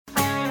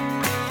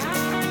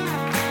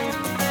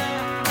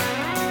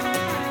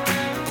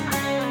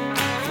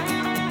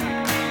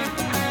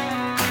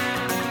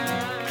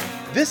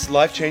This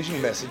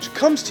life-changing message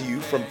comes to you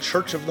from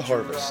Church of the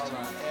Harvest.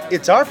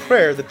 It's our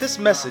prayer that this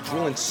message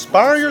will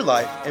inspire your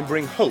life and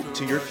bring hope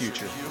to your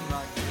future.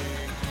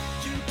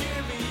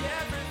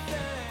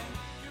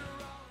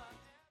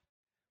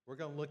 We're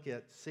going to look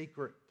at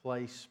secret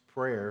place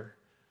prayer,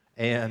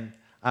 and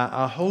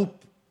I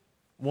hope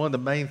one of the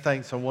main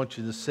things I want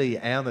you to see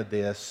out of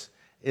this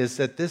is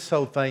that this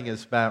whole thing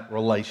is about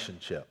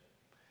relationship.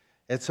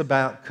 It's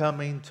about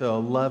coming to a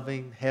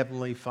loving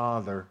Heavenly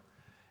Father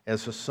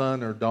as a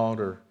son or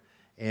daughter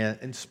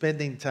and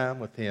spending time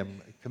with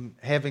Him,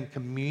 having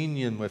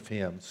communion with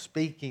Him,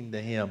 speaking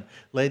to Him,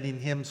 letting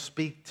Him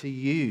speak to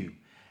you.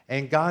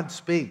 And God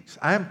speaks.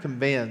 I'm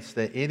convinced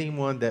that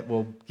anyone that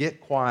will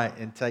get quiet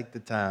and take the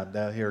time,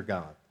 they'll hear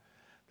God.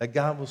 That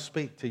God will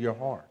speak to your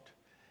heart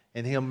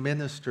and He'll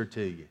minister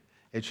to you.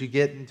 As you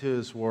get into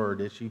His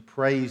Word, as you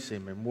praise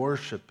Him and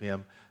worship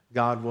Him,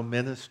 God will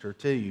minister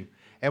to you.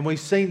 And we've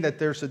seen that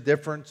there's a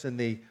difference in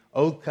the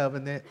Old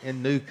Covenant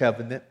and New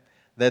Covenant,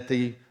 that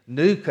the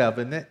New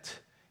Covenant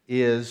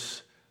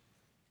is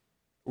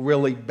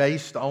really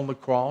based on the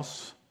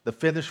cross, the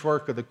finished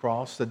work of the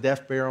cross, the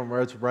death, burial, and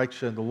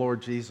resurrection of the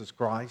Lord Jesus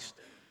Christ.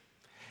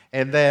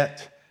 And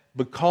that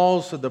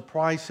because of the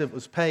price that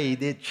was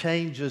paid, it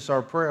changes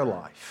our prayer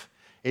life.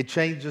 It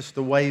changes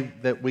the way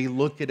that we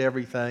look at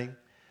everything,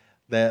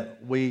 that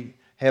we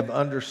have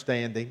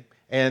understanding.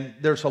 And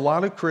there's a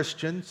lot of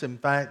Christians, in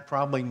fact,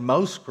 probably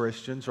most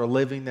Christians are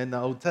living in the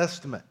Old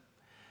Testament.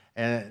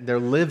 And they're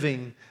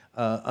living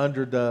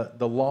under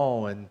the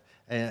law.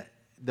 And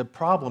the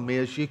problem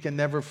is you can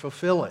never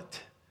fulfill it.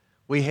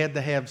 We had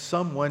to have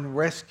someone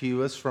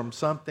rescue us from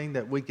something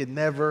that we could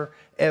never,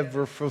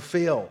 ever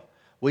fulfill.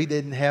 We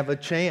didn't have a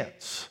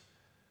chance.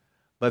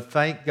 But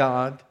thank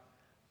God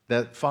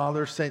that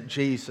Father sent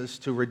Jesus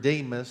to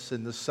redeem us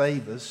and to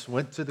save us,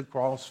 went to the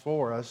cross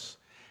for us.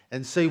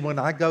 And see, when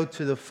I go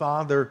to the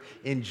Father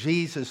in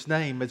Jesus'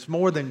 name, it's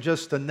more than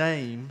just a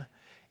name.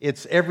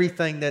 It's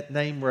everything that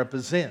name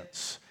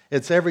represents.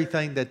 It's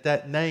everything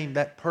that name,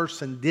 that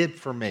person did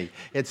for me.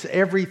 It's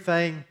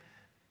everything,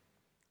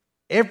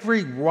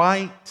 every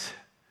right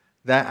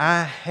that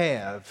I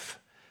have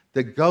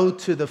to go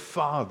to the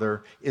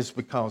Father is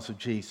because of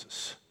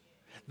Jesus.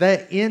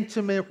 That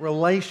intimate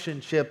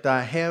relationship that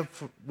I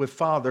have with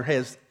Father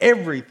has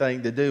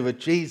everything to do with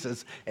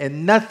Jesus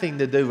and nothing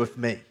to do with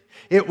me.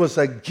 It was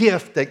a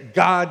gift that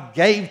God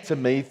gave to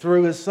me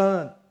through His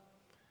Son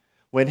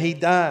when He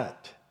died.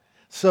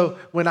 So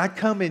when I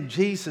come in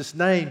Jesus'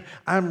 name,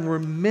 I'm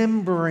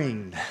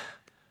remembering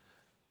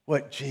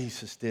what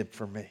Jesus did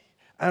for me.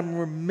 I'm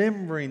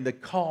remembering the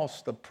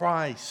cost, the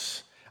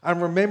price.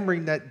 I'm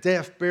remembering that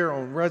death,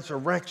 burial, and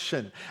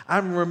resurrection.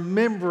 I'm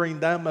remembering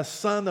that I'm a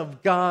son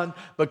of God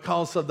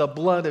because of the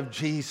blood of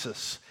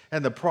Jesus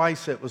and the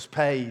price that was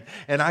paid.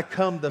 And I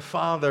come to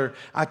Father,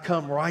 I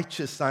come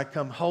righteous, I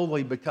come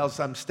holy because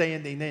I'm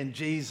standing in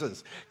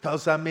Jesus,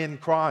 because I'm in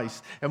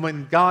Christ. And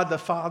when God the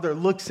Father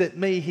looks at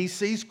me, He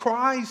sees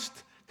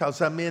Christ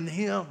because I'm in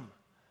Him.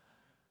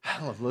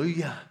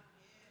 Hallelujah.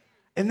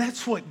 And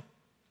that's what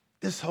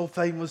this whole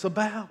thing was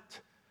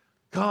about.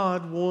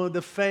 God wanted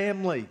a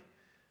family.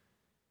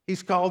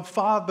 He's called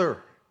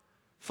Father.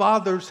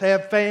 Fathers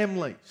have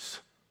families.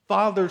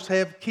 Fathers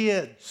have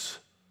kids.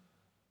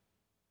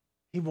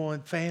 He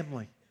wanted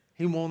family.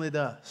 He wanted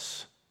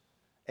us.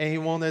 And He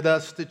wanted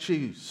us to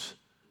choose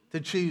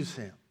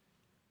Him.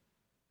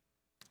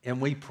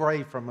 And we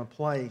pray from a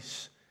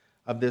place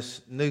of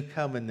this new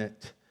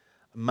covenant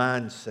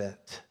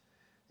mindset.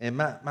 And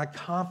my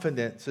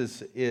confidence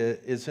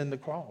is in the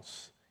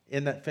cross,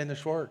 in that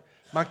finished work.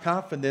 My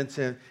confidence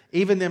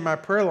even in my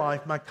prayer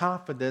life, my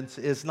confidence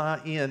is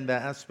not in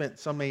that I spent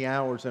so many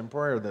hours in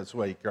prayer this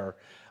week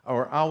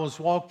or I was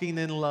walking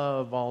in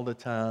love all the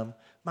time.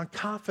 My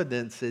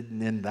confidence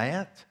isn't in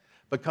that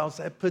because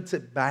that puts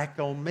it back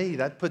on me.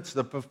 That puts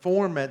the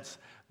performance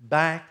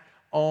back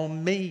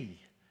on me.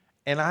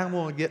 And I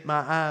want to get my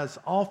eyes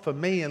off of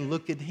me and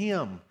look at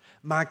Him.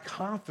 My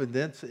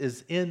confidence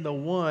is in the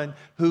one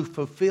who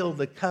fulfilled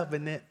the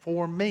covenant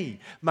for me.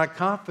 My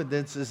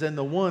confidence is in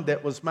the one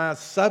that was my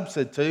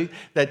substitute,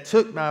 that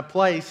took my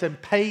place and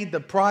paid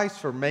the price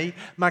for me.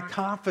 My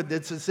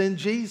confidence is in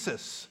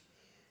Jesus.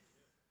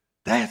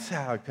 That's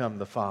how I come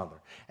to Father.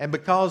 And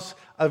because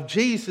of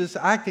Jesus,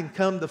 I can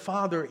come to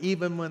Father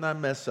even when I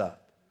mess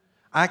up.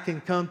 I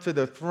can come to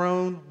the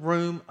throne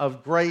room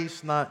of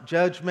grace, not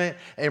judgment,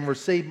 and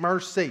receive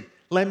mercy.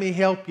 Let me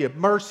help you.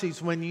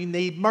 Mercy's when you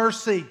need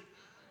mercy.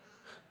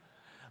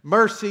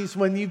 Mercy's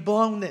when you've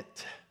blown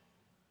it.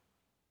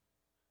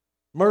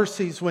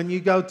 Mercy's when you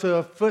go to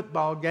a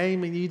football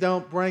game and you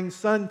don't bring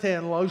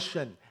suntan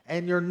lotion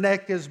and your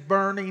neck is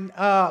burning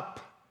up.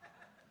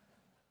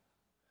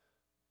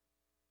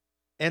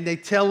 And they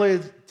tell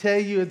you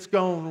it's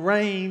going to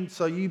rain,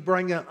 so you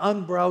bring an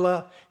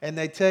umbrella, and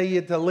they tell you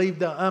to leave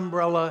the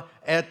umbrella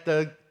at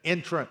the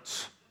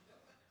entrance.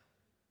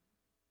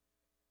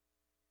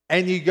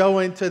 And you go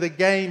into the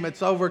game,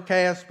 it's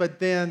overcast, but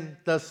then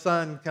the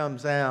sun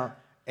comes out,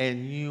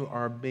 and you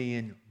are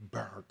being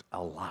burnt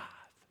alive.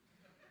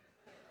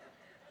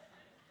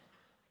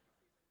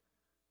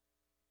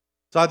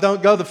 So I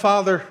don't go to the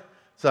Father,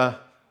 so,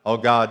 oh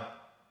God,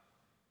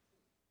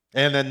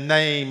 in the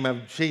name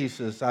of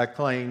Jesus, I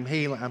claim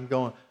healing. I'm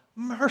going,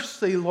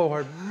 mercy,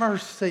 Lord,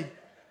 mercy.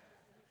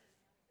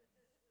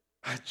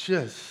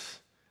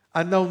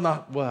 I know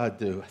not what I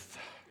doeth.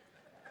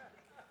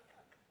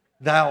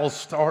 Thou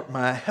start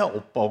my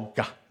help, oh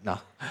God. No,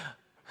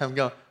 I'm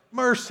going,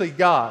 mercy,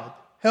 God,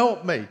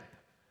 help me.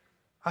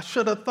 I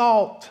should have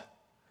thought.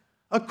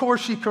 Of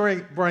course, you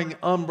can't bring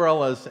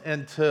umbrellas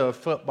into a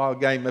football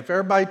game. If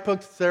everybody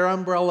puts their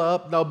umbrella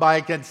up,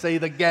 nobody can see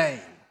the game.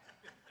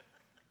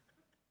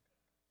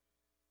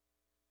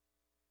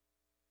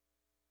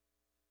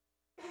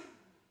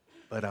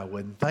 But I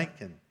wasn't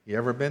thinking. You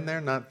ever been there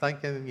not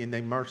thinking you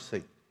need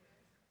mercy?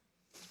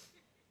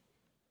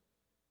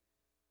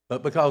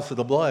 But because of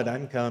the blood, I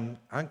can come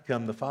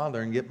to the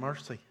Father and get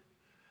mercy.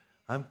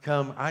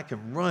 I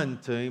can run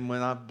to Him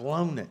when I've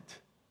blown it.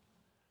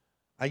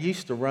 I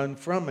used to run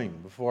from Him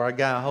before I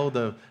got a hold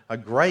of a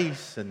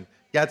grace and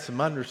got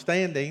some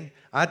understanding.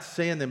 I'd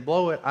sin and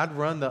blow it. I'd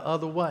run the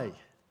other way.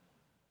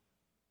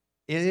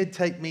 And it'd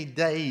take me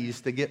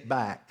days to get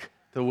back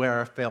to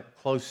where I felt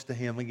close to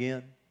Him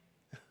again.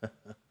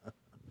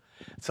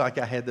 It's like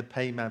I had to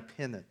pay my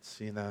penance,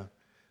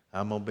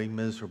 I'm going to be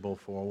miserable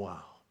for a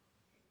while.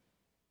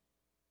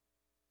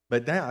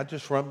 But now I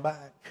just run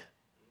back.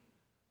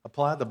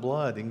 Apply the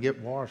blood and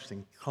get washed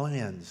and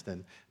cleansed,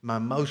 and my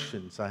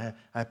emotions, I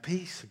have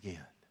peace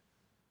again.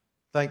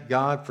 Thank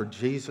God for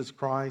Jesus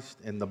Christ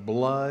and the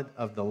blood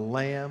of the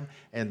Lamb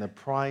and the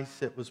price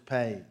that was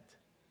paid.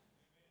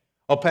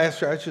 Oh,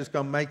 Pastor, that's just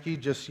going to make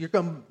you're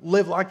going to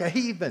live like a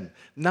heathen.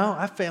 No,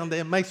 I found that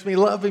it makes me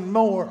love Him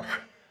more.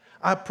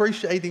 I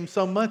appreciate Him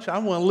so much, I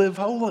want to live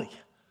holy.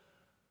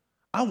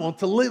 I want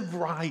to live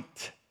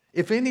right.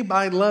 If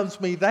anybody loves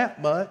me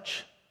that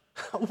much,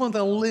 I want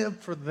to live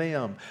for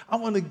them. I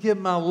want to give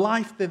my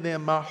life to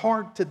them, my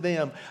heart to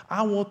them.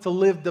 I want to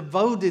live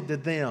devoted to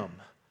them.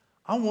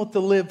 I want to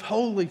live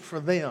holy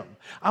for them.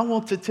 I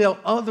want to tell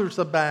others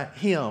about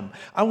Him.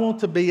 I want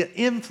to be an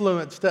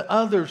influence to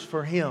others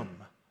for Him.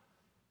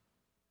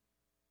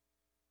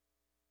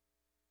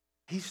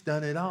 He's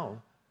done it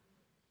all.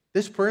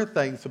 This prayer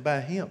thing's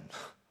about Him.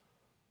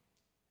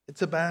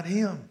 It's about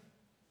Him.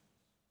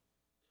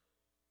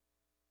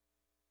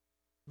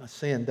 My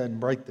sin doesn't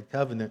break the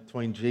covenant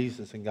between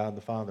Jesus and God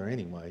the Father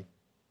anyway.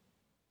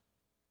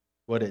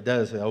 What it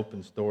does, it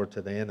opens the door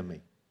to the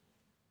enemy.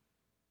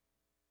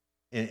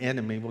 An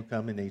enemy will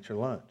come and eat your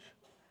lunch.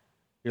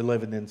 You're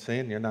living in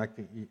sin. You're not.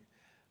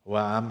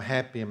 Well, I'm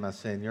happy in my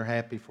sin. You're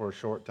happy for a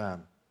short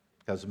time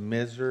because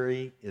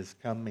misery is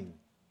coming,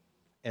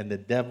 and the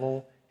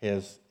devil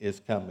is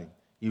coming.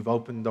 You've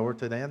opened the door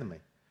to the enemy.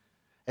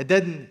 It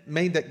doesn't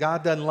mean that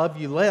God doesn't love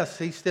you less.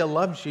 He still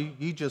loves you.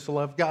 You just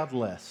love God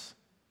less.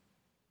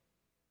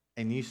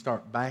 And you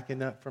start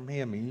backing up from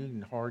Him, and you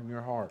can harden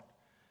your heart.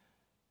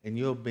 And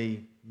you'll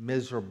be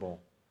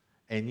miserable.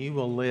 And you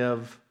will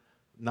live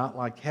not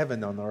like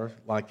heaven on earth,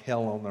 like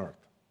hell on earth.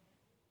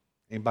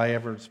 Anybody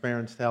ever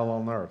experienced hell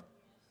on earth?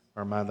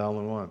 Or am I the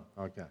only one?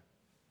 Okay.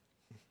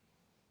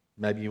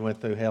 Maybe you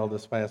went through hell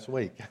this past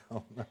week. I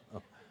don't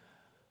know.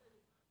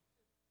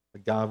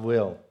 But God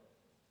will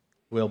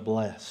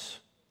bless.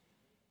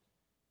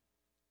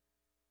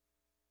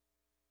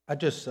 I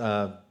just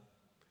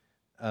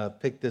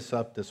picked this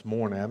up this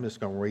morning. I'm just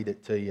going to read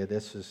it to you.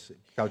 This is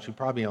because you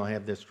probably don't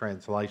have this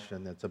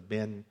translation. It's a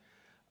Ben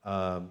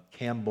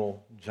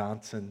Campbell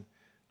Johnson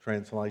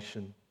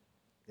translation,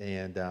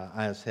 and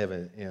I just have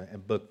it in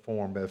book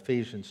form. But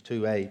Ephesians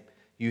 2:8,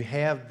 you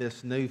have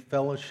this new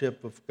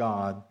fellowship with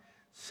God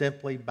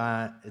simply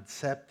by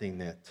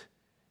accepting it.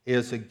 It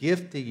is a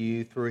gift to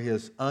you through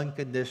His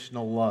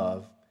unconditional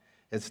love.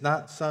 It's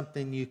not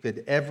something you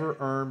could ever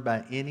earn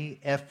by any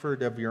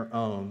effort of your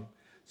own,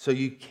 so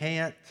you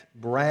can't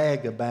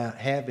brag about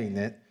having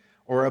it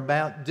or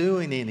about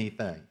doing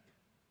anything.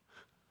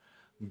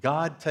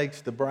 God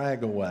takes the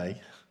brag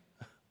away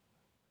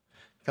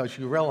because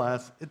you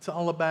realize it's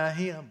all about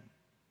Him.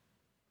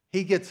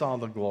 He gets all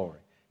the glory.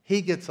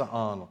 He gets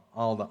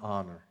all the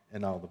honor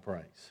and all the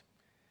praise.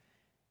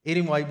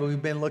 Anyway,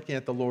 we've been looking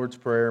at the Lord's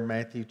Prayer,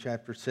 Matthew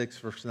chapter 6,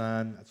 verse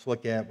 9. Let's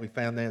look at it. We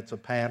found that it's a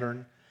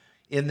pattern.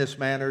 In this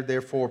manner,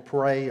 therefore,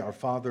 pray, Our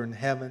Father in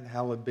heaven,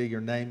 hallowed be your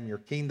name, your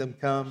kingdom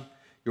come.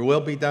 Your will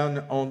be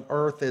done on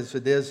earth as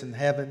it is in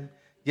heaven.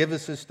 Give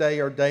us this day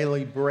our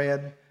daily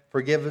bread.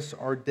 Forgive us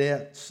our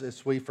debts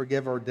as we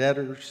forgive our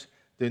debtors.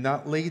 Do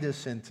not lead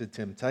us into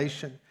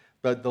temptation,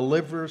 but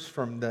deliver us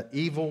from the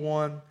evil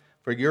one.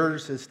 For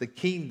yours is the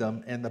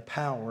kingdom and the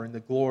power and the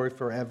glory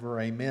forever.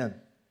 Amen.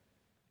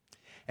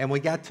 And we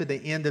got to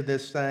the end of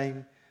this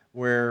thing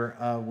where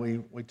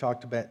we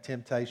talked about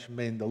temptation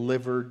being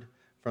delivered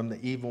from the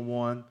evil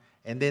one.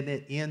 And then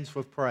it ends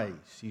with praise.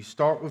 You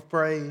start with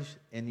praise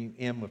and you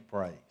end with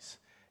praise.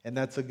 And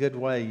that's a good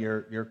way.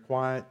 Your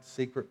quiet,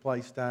 secret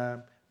place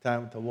time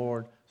with the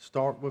Lord.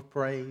 Start with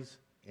praise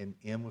and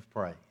end with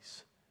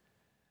praise.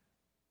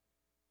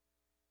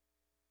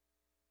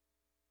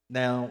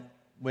 Now,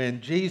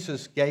 when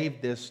Jesus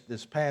gave this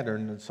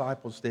pattern, the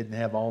disciples didn't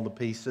have all the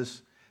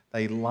pieces.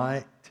 They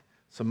lacked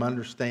some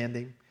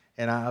understanding.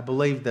 And I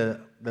believe the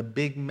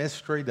big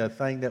mystery, the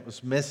thing that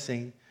was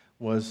missing,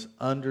 was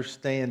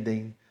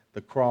understanding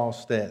the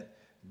cross, that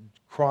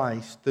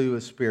Christ, through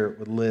His Spirit,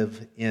 would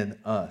live in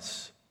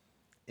us.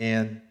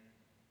 And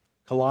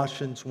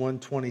Colossians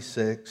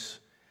 1:26,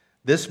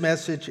 this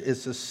message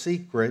is a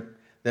secret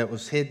that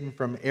was hidden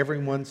from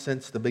everyone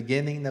since the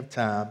beginning of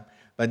time,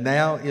 but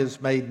now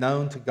is made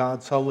known to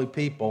God's holy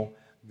people.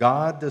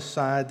 God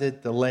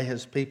decided to let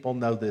His people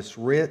know this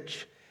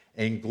rich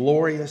and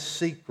glorious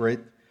secret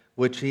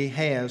which He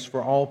has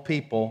for all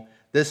people.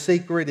 This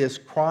secret is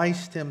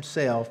Christ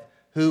Himself,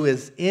 who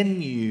is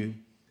in you.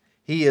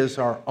 He is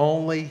our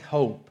only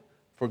hope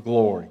for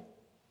glory.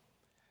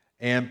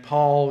 And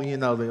Paul,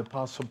 the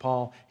Apostle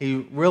Paul,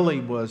 he really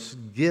was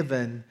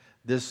given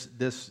this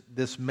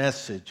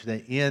message,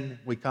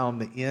 we call them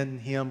the in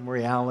Him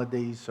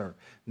realities or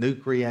new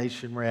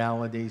creation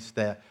realities,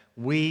 that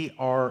we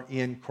are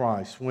in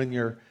Christ. When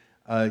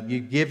you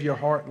give your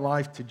heart and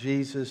life to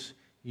Jesus,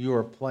 you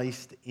are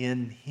placed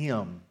in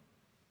Him.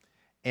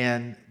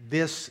 And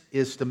this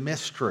is the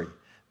mystery.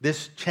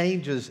 This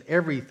changes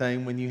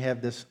everything when you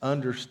have this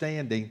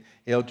understanding.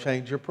 It'll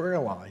change your prayer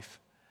life.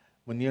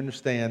 When you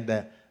understand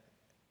that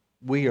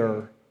we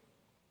are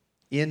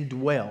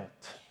indwelt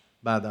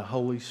by the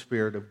Holy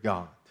Spirit of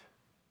God.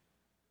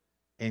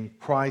 And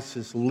Christ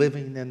is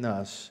living in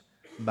us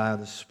by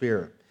the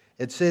Spirit.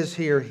 It says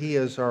here, He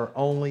is our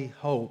only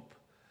hope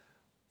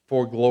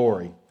for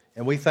glory.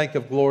 And we think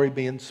of glory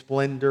being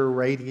splendor,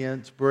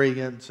 radiance,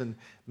 brilliance, and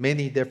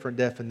many different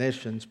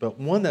definitions. But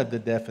one of the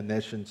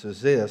definitions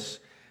is this: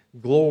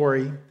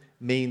 glory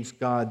means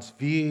God's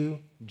view,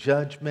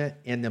 judgment,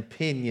 and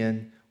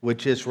opinion,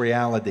 which is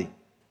reality.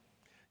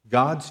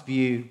 God's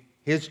view,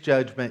 His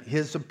judgment,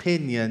 His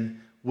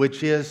opinion,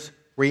 which is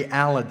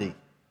reality.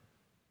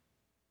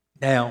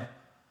 Now,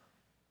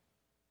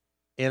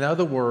 in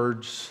other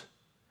words,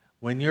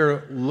 when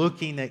you're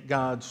looking at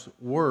God's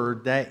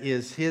Word, that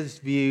is His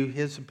view,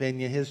 His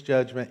opinion, His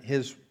judgment,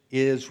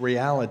 is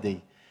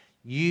reality.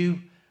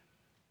 You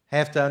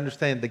have to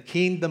understand the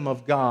kingdom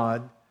of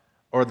God,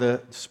 or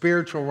the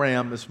spiritual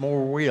realm, is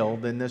more real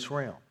than this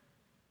realm.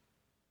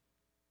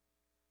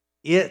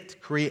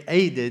 It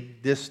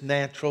created this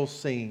natural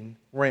seen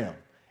realm,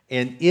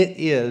 and it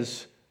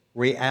is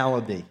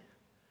reality.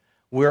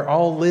 We're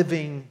all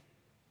living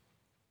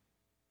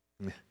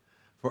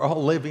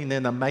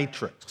in a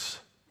matrix.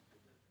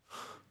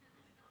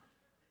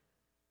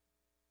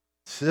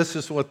 This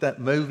is what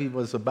that movie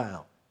was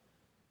about.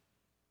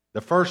 The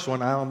first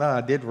one, I don't know,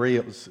 I did read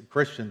it was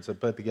Christians that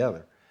put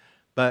together.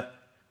 But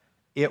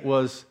it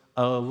was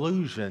an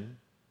illusion.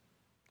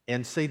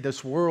 And see,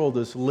 this world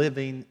is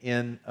living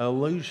in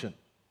illusion.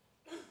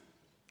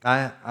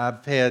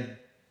 I've had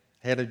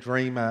a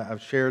dream,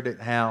 I've shared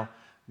it, how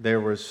there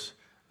was,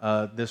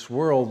 this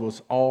world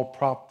was all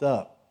propped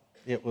up.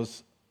 It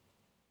was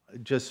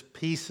just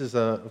pieces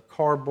of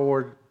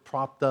cardboard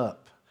propped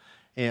up.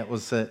 And it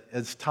was a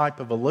type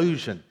of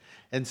illusion.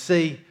 And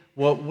see,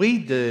 what we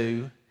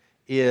do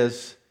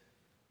is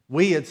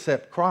we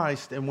accept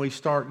Christ and we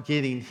start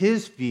getting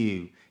His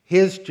view,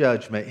 His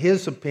judgment,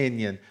 His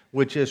opinion,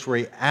 which is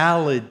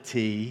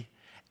reality,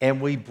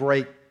 and we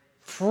break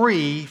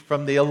free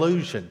from the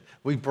illusion.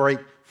 We break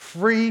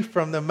free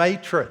from the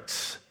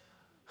matrix.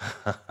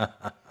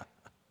 I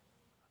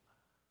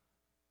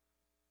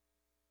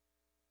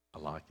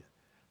like it.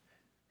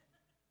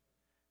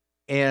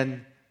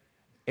 And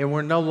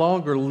we're no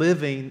longer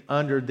living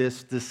under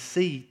this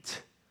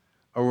deceit,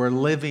 or we're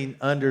living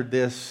under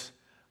this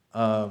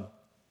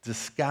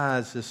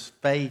disguise, this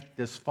fake,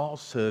 this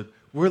falsehood.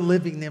 We're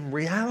living in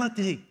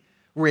reality.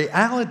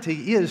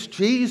 Reality is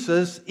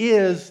Jesus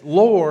is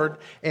Lord,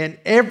 and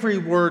every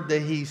word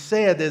that He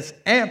said is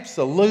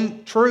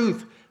absolute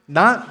truth.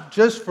 Not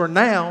just for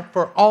now,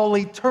 for all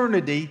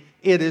eternity,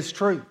 it is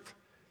truth.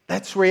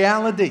 That's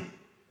reality.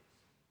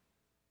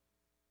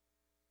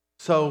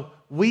 So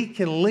we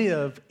can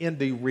live in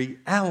the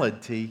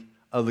reality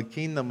of the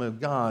kingdom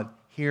of God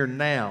here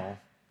now,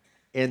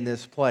 in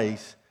this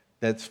place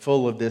that's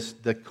full of this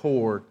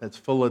decor, that's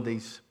full of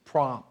these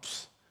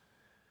props.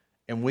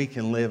 And we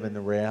can live in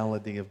the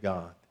reality of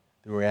God,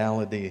 the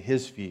reality of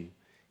His view,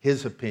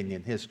 His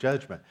opinion, His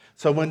judgment.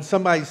 So when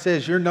somebody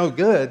says you're no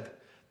good,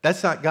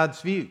 that's not God's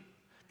view.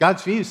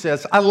 God's view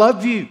says, I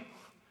love you.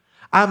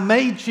 I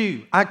made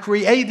you. I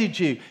created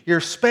you.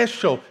 You're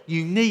special,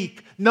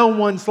 unique. No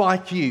one's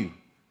like you.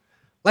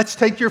 Let's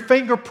take your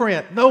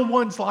fingerprint. No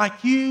one's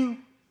like you.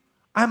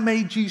 I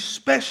made you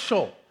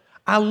special.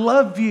 I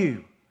love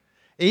you.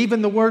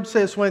 Even the Word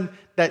says when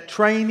that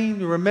training,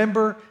 you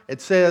remember,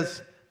 it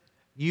says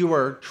you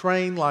are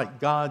trained like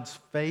God's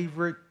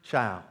favorite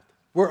child.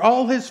 We're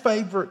all His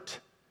favorite.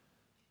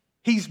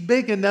 He's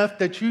big enough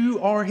that you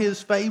are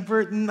His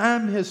favorite and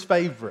I'm His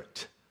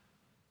favorite.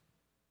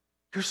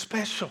 You're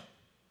special.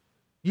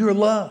 You're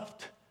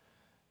loved.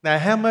 Now,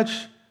 how much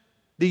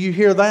do you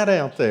hear that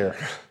out there?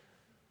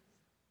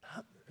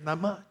 Not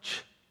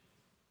much.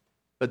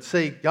 But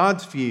see,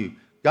 God's view,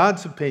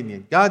 God's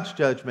opinion, God's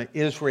judgment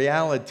is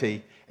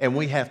reality. and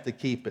we have to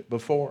keep it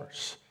before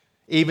us.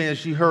 Even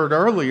as you heard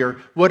earlier,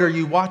 what are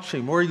you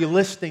watching? What are you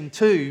listening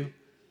to?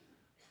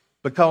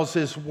 Because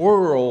this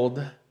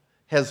world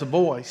has a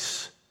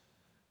voice,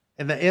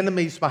 and the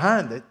enemy's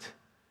behind it,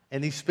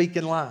 and he's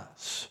speaking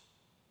lies.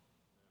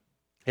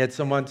 Had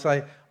someone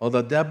say, "Oh,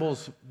 the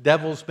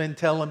devil's been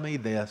telling me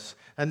this,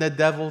 and the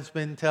devil's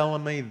been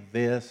telling me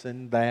this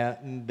and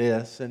that and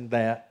this and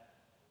that."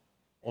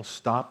 Well,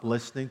 stop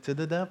listening to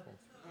the devil.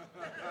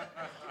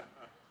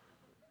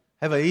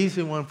 Have an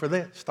easy one for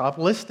that. Stop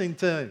listening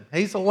to him.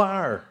 He's a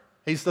liar.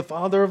 He's the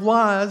father of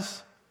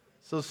lies.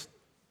 So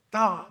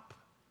stop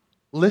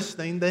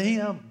listening to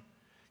him.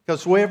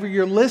 Because whoever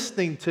you're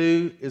listening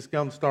to is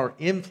going to start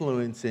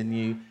influencing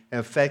you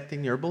and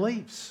affecting your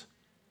beliefs.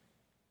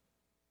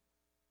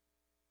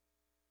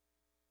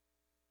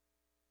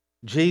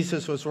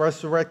 Jesus was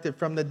resurrected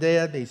from the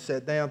dead. He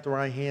sat down at the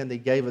right hand. He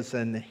gave us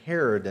an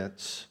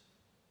inheritance.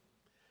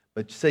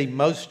 But you see,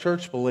 most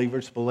church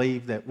believers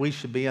believe that we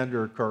should be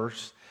under a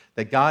curse,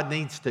 that God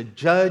needs to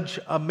judge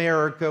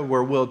America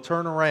where we'll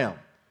turn around.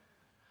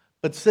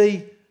 But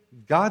see,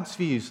 God's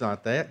view is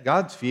not that.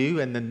 God's view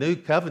in the new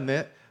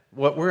covenant,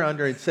 what we're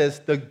under, it says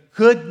the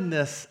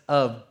goodness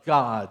of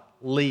God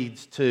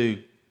leads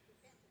to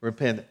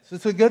repentance.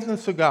 It's the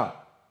goodness of God.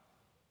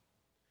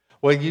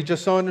 Well, you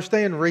just don't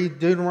understand. Read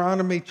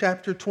Deuteronomy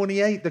chapter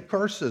 28, the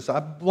curses.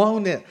 I've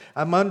blown it.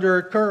 I'm under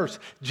a curse.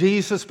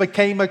 Jesus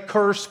became a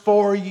curse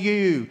for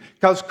you,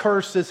 because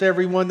cursed is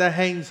everyone that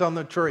hangs on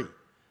the tree.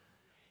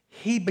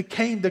 He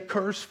became the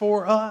curse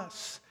for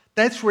us.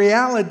 That's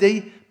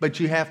reality, but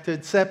you have to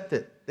accept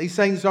it. These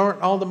things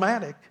aren't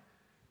automatic.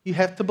 You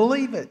have to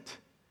believe it.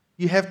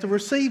 You have to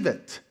receive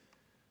it.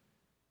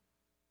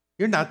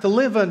 You're not to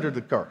live under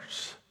the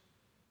curse.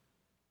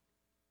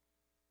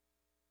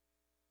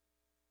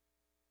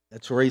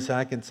 That's the reason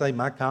I can say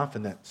my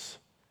confidence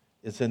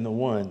is in the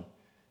one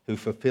who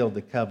fulfilled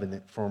the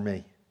covenant for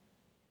me.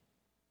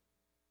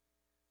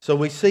 So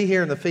we see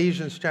here in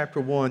Ephesians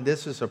chapter 1,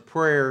 this is a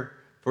prayer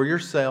for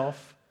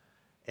yourself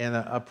and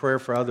a prayer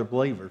for other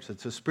believers.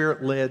 It's a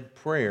Spirit-led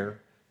prayer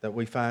that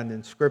we find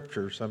in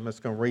Scripture. So I'm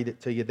just going to read it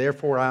to you.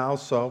 Therefore I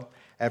also,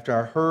 after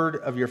I heard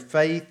of your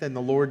faith in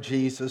the Lord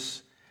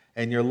Jesus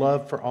and your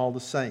love for all the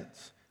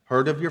saints,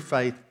 heard of your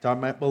faith,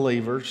 talking about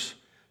believers,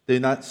 do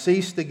not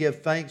cease to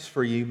give thanks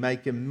for you,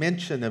 making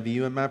mention of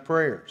you in my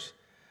prayers,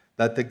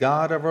 that the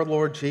God of our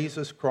Lord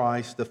Jesus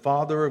Christ, the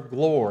Father of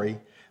glory,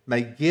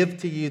 may give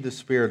to you the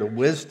spirit of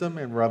wisdom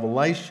and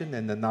revelation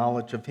and the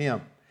knowledge of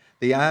him,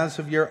 the eyes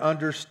of your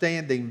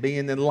understanding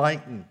being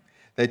enlightened,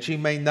 that you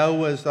may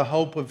know as the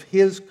hope of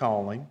his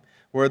calling,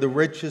 where the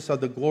riches of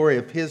the glory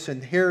of his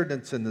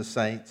inheritance in the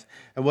saints,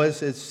 and what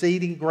is the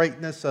exceeding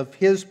greatness of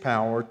his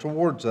power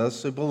towards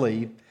us who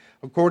believe,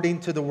 according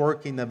to the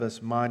working of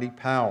his mighty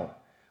power,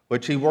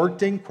 which he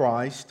worked in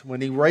Christ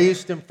when he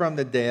raised him from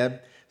the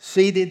dead,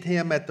 seated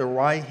him at the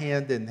right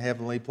hand in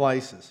heavenly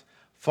places,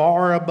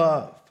 far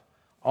above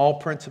all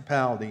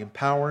principality and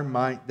power and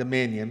might,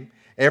 dominion,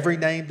 every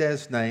name that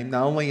is named,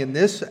 not only in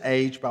this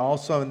age, but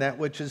also in that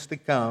which is to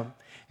come.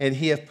 And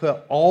he hath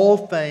put all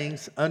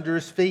things under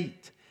his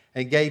feet,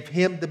 and gave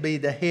him to be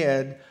the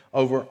head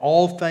over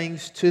all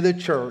things to the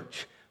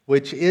church,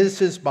 which is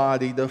his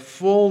body, the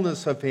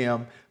fullness of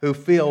him who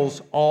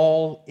fills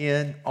all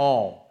in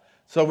all.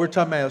 So we're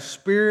talking about a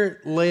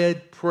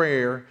Spirit-led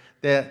prayer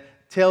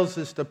that tells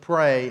us to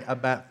pray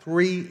about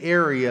 3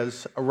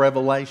 areas of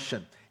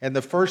revelation. And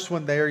the first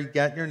one there, you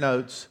got in your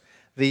notes,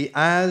 the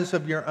eyes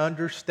of your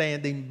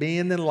understanding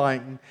being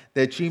enlightened,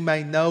 that you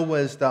may know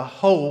as the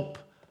hope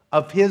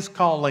of his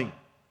calling.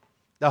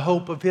 The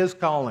hope of his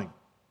calling.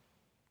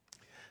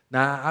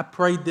 Now, I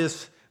prayed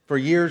this for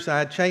years.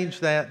 I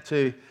changed that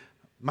to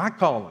my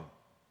calling.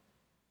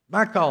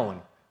 My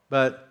calling.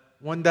 But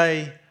one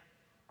day,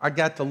 I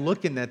got to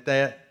looking at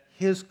that,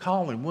 his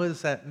calling. What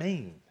does that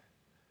mean?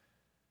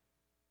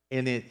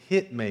 And it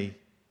hit me.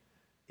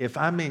 If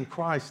I'm in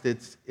Christ,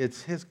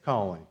 it's his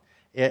calling.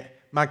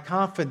 My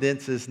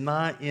confidence is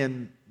not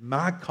in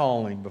my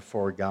calling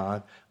before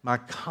God. My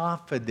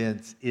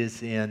confidence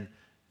is in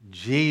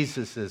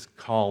Jesus'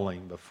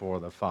 calling before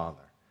the Father.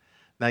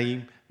 Now,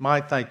 you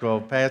might think, well,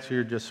 Pastor,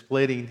 you're just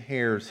splitting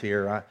hairs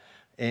here.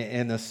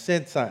 In a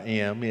sense, I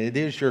am. It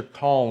is your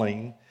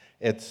calling.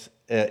 It's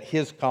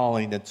his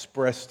calling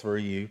expressed through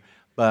you.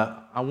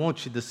 But I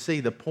want you to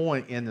see the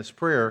point in this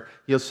prayer.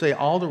 You'll see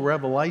all the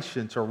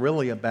revelations are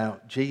really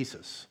about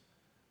Jesus,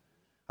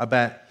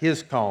 about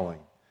his calling,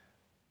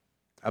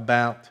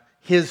 about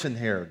his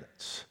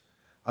inheritance,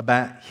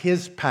 about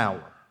his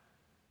power.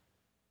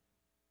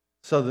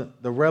 So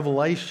the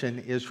revelation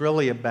is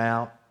really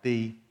about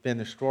the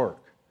finished work.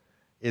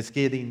 It's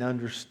getting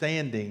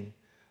understanding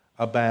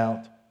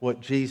about what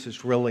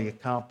Jesus really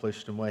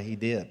accomplished and what he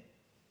did.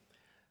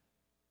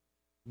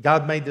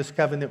 God made this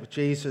covenant with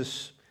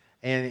Jesus,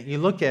 and you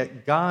look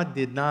at God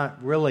did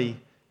not really,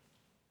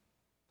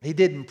 he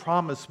didn't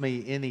promise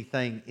me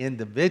anything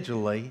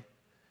individually,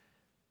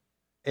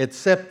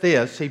 except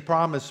this. He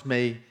promised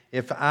me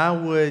if I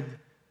would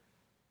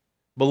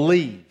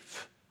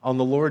believe on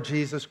the Lord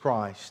Jesus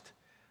Christ,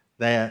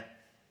 that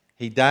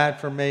He died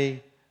for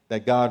me,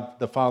 that God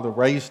the Father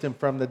raised Him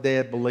from the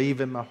dead, believe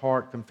in my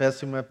heart,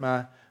 confess Him with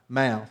my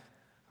mouth,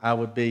 I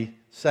would be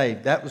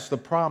saved. That was the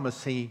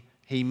promise He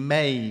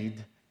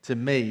made to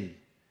me.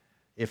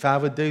 If I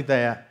would do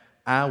that,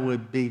 I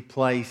would be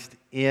placed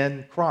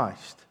in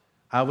Christ.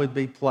 I would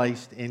be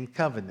placed in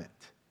covenant.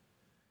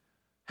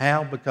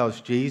 How?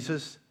 Because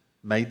Jesus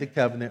made the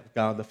covenant with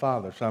God the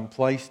Father. So I'm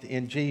placed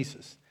in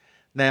Jesus.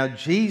 Now,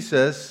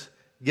 Jesus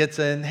gets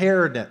an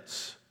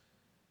inheritance.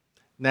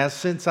 Now,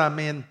 since I'm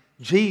in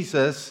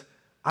Jesus,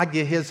 I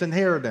get His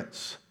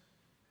inheritance.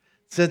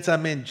 Since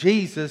I'm in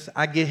Jesus,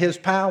 I get His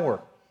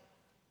power.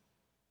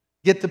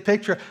 Get the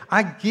picture?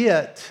 I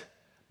get,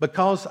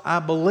 because I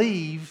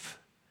believe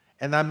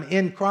and I'm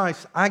in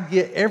Christ, I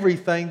get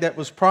everything that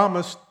was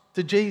promised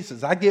to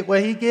Jesus. I get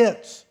what He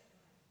gets.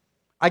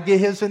 I get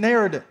His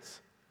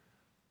inheritance.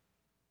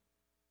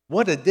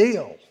 What a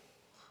deal.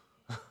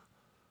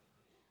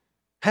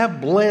 How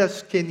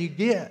blessed can you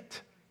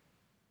get?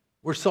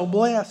 We're so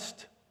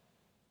blessed.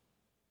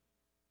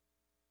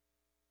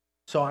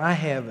 So I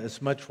have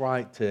as much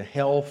right to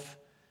health,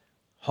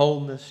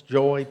 wholeness,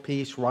 joy,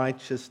 peace,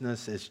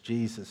 righteousness as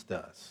Jesus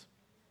does.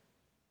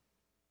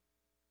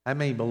 How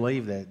many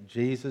believe that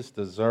Jesus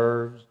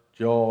deserves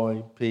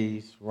joy,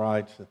 peace,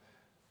 righteousness,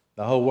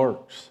 the whole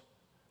works?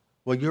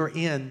 Well, you're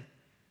in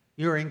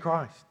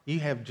Christ. You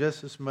have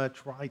just as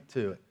much right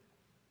to it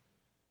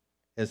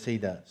as He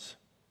does.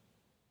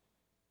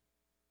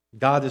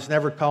 God has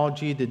never called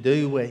you to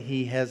do what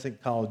He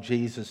hasn't called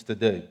Jesus to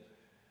do.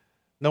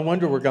 No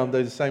wonder we're going to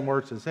do the same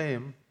works as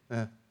Him.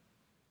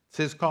 It's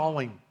His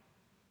calling.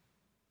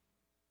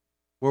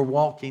 We're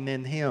walking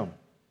in Him.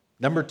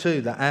 Number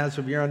 2, the eyes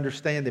of your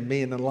understanding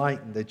being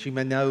enlightened, that you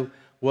may know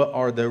what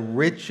are the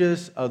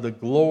riches of the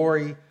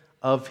glory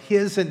of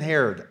His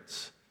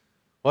inheritance.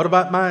 What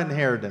about my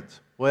inheritance?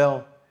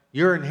 Well,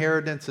 your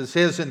inheritance is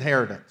His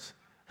inheritance.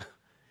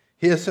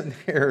 His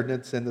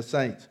inheritance in the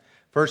saints.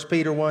 1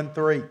 Peter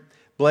 1:3.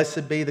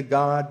 Blessed be the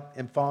God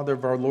and Father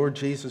of our Lord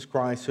Jesus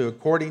Christ, who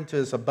according to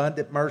His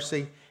abundant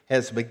mercy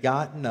has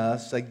begotten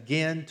us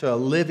again to a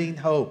living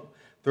hope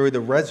through the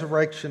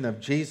resurrection of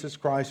Jesus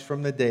Christ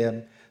from the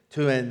dead,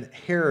 to an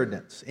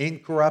inheritance,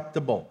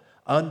 incorruptible,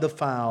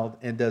 undefiled,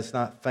 and does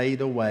not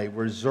fade away,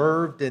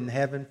 reserved in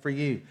heaven for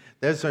you.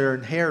 There's our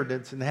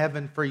inheritance in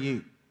heaven for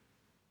you.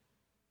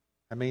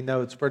 I mean,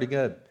 no, it's pretty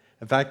good.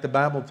 In fact, the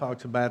Bible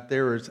talks about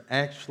there is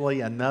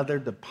actually another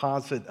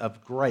deposit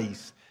of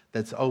grace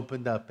that's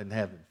opened up in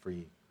heaven for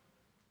you.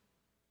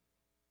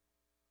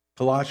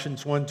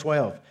 Colossians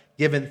 1:12,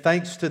 giving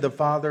thanks to the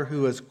Father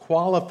who has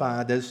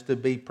qualified us to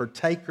be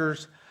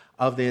partakers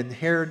of the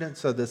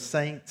inheritance of the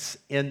saints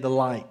in the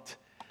light.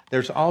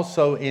 There's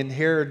also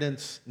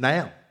inheritance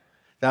now.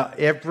 Now,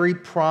 every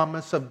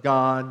promise of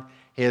God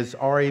has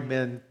already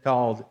been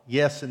called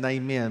yes and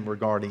amen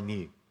regarding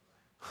you.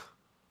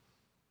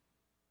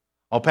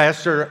 Oh,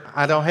 Pastor,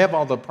 I don't have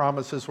all the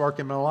promises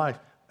working in my life.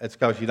 That's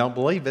because you don't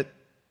believe it.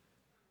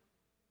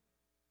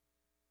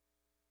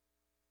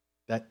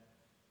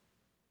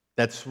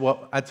 That's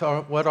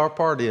what our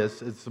part is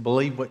to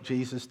believe what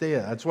Jesus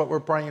did. That's what we're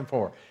praying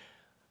for.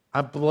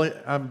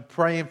 I'm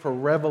praying for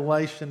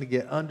revelation to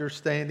get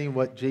understanding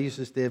what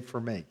Jesus did for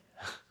me.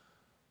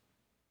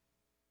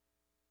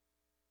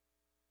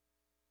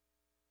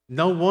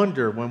 No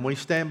wonder when we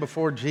stand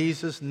before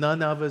Jesus,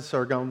 none of us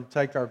are going to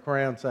take our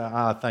crown and say,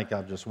 I think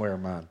I'll just wear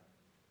mine.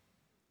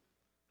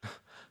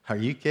 Are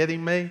you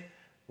kidding me?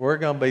 We're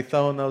going to be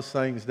throwing those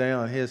things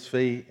down at His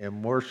feet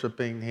and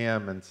worshiping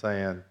Him and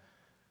saying,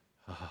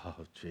 oh,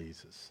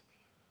 Jesus,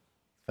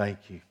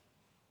 thank you.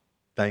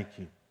 Thank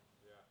you.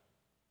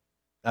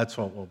 That's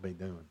what we'll be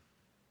doing.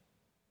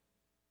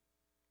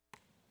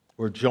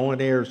 We're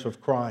joint heirs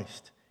of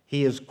Christ.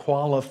 He has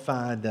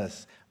qualified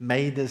us,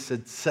 made us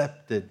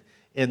accepted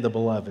in the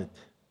beloved.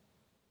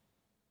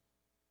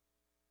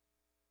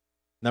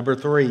 Number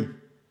 3,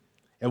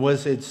 it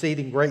was the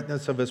exceeding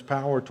greatness of His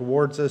power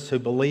towards us who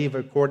believe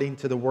according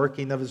to the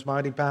working of His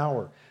mighty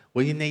power.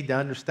 Well, you need to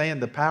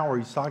understand the power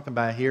He's talking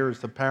about here is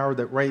the power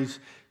that raised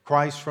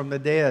Christ from the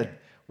dead.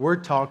 We're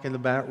talking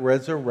about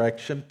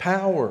resurrection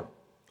power.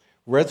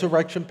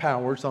 Resurrection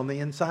power is on the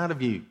inside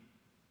of you.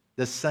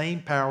 The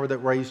same power that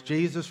raised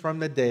Jesus from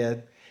the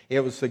dead.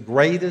 It was the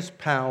greatest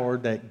power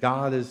that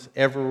God has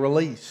ever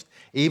released.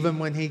 Even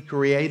when He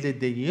created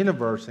the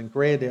universe and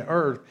created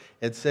earth,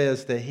 it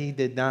says that He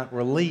did not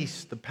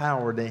release the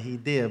power that He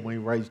did when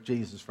He raised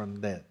Jesus from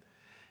the dead.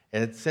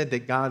 And it said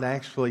that God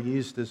actually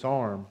used His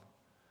arm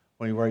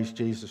when He raised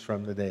Jesus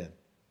from the dead.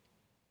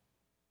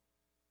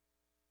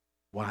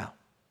 Wow.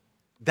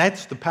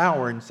 That's the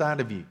power inside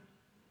of you.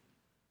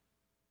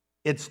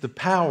 It's the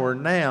power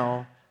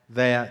now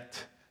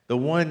that the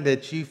one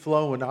that you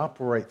flow and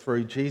operate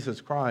through,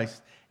 Jesus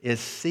Christ, is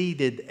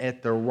seated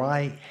at the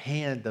right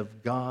hand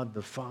of God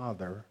the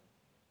Father.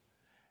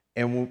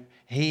 And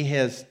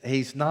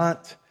He's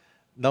not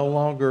no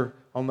longer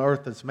on the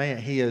earth as man.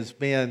 He has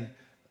been,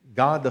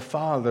 God the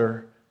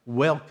Father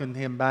welcomed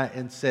Him back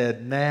and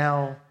said,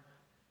 now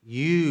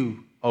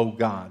you, O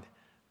God,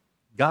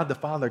 God the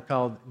Father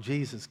called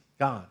Jesus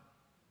God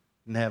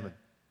in heaven.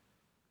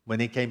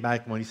 When he came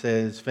back, when he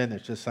said it's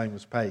finished, this thing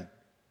was paid.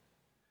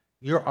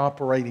 You're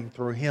operating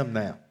through him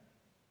now.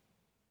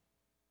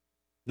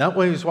 Not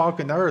when he was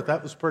walking the earth.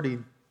 That was pretty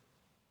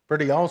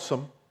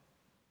awesome.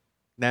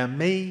 Now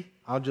me,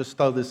 I'll just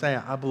throw this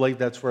out. I believe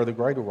that's where the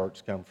greater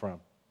works come from.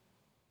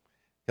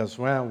 Because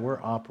now we're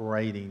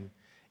operating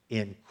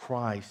in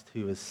Christ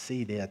who is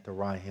seated at the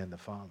right hand of the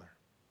Father.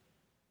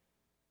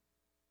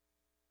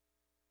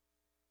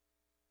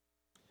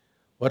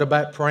 What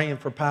about praying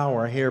for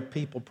power? I hear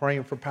people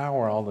praying for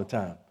power all the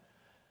time.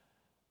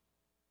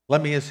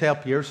 Let me just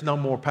help you. There's no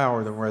more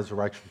power than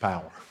resurrection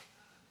power.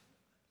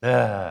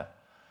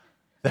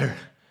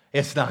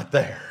 It's not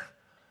there.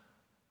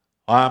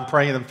 I'm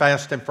praying and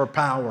fasting for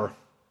power.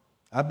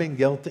 I've been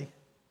guilty.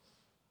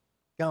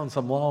 Gone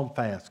some long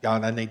fast.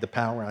 God, I need the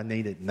power. I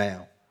need it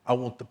now. I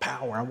want the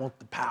power. I want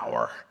the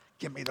power.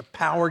 Give me the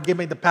power. Give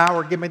me the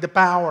power. Give me the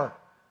power.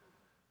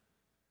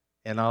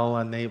 And all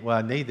I need,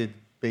 what I need to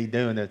be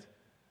doing is,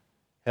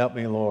 help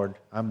me, Lord.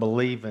 I'm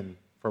believing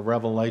for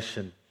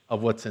revelation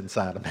of what's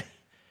inside of me.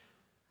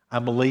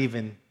 I'm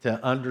believing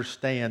to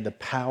understand the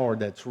power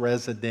that's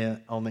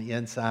resident on the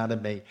inside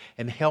of me,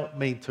 and help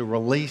me to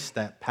release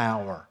that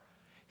power.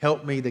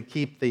 Help me to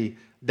keep the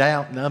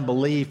doubt and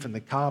unbelief and the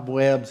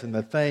cobwebs and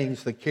the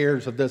things, the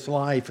cares of this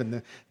life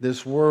and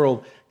this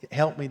world.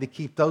 Help me to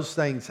keep those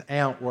things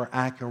out where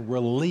I can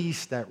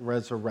release that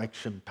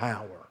resurrection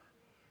power.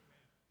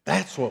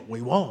 That's what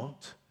we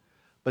want.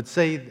 But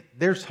see,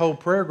 there's whole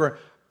prayer.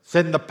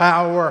 Send the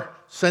power,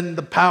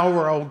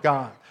 oh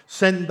God.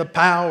 Send the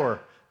power.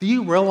 Do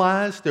you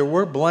realize that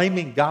we're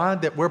blaming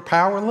God that we're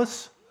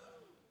powerless?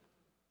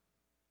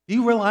 Do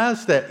you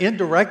realize that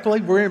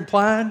indirectly we're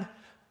implying,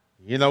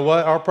 you know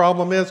what our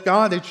problem is,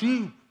 God? It's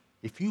you.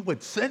 If you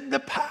would send the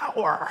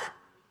power,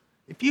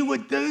 if you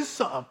would do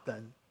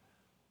something.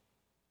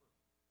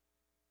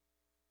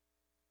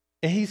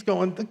 And he's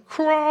going, the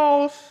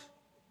cross,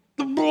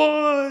 the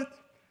blood,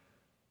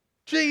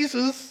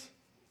 Jesus.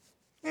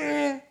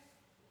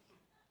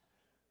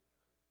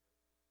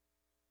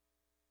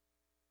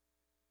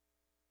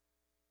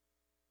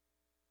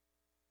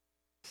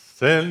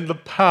 Send the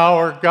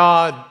power,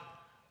 God.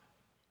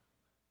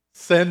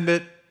 Send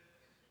it.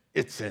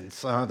 It's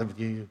inside of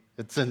you.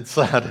 It's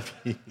inside of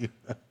you.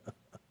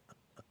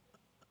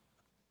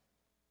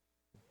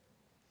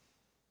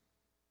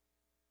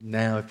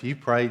 Now, if you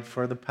prayed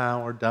for the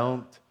power,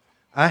 don't.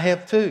 I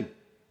have too.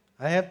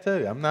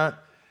 I'm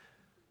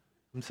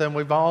saying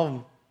we've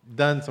all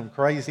done some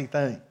crazy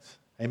things.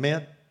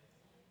 Amen?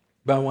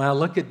 But when I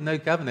look at the New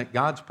Covenant,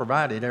 God's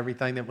provided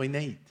everything that we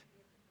need.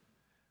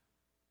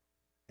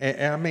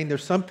 And I mean,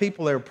 there's some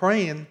people that are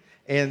praying,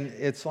 and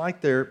it's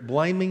like they're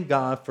blaming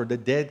God for the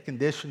dead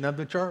condition of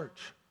the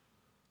church.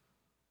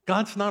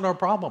 God's not our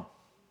problem.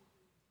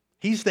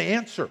 He's the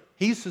answer.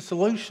 He's the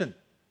solution.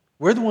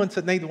 We're the ones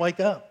that need to wake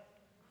up.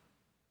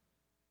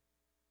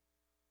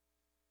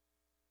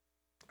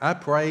 I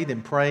prayed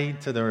and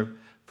prayed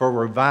for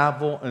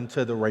revival, and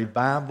to the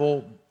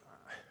revival,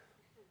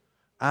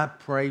 I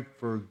prayed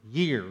for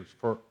years,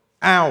 for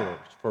hours,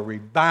 for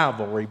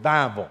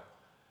revival.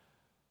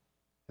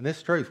 And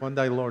this truth, one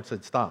day the Lord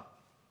said, stop.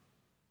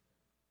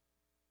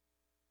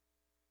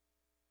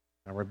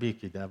 I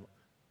rebuke you, devil.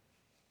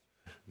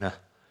 No.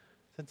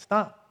 He said,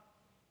 stop.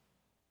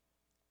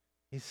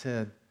 He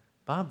said,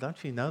 Bob,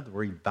 don't you know the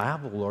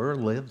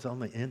revivaler lives on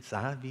the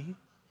inside of you?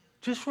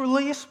 Just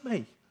release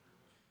me.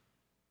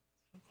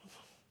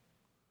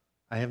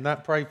 I have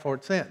not prayed for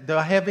it since. Do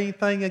I have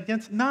anything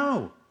against it?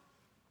 No.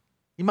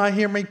 You might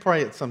hear me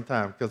pray it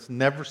sometime, because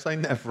never say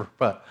never.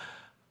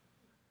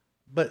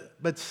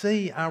 But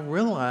see, I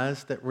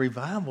realized that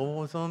revival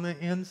was on the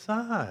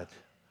inside.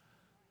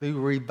 The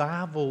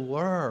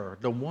revivaler,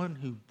 the one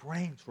who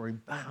brings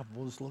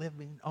revival, is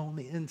living on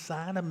the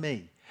inside of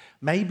me.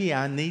 Maybe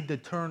I need to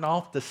turn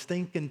off the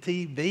stinking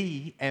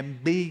TV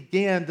and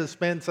begin to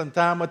spend some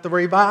time with the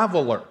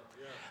revivaler.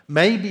 Yeah.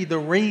 Maybe the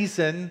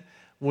reason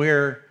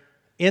we're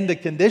in the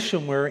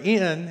condition we're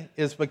in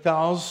is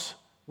because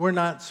we're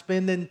not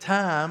spending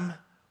time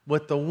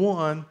with the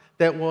one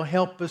that will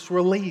help us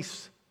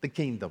release the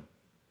kingdom.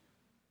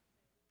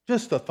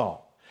 Just a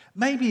thought.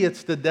 Maybe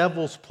it's the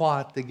devil's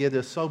plot to get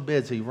us so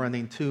busy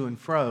running to and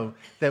fro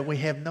that we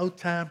have no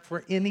time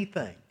for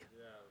anything. Yeah,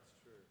 that's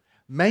true.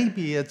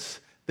 Maybe it's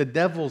the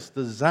devil's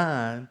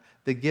design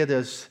to get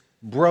us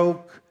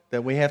broke,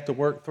 that we have to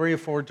work 3 or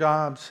 4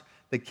 jobs,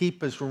 to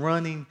keep us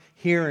running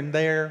here and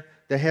there,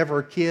 to have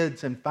our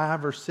kids in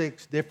 5 or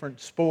 6 different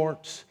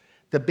sports,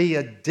 to be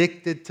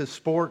addicted to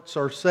sports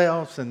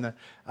ourselves, and the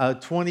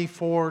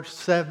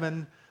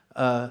 24/7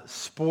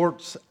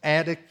 sports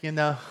addict,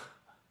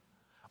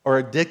 or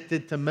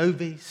addicted to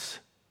movies.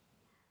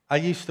 I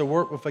used to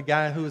work with a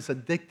guy who was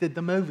addicted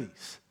to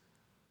movies.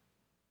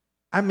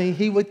 I mean,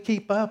 he would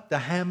keep up to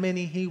how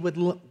many he would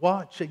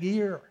watch a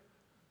year.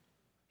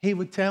 He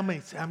would tell me,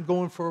 I'm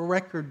going for a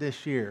record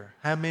this year.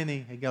 How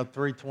many? He'd go,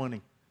 320.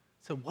 I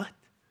said, what?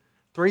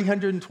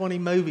 320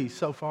 movies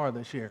so far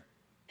this year.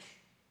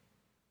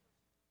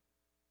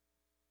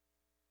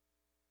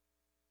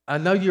 I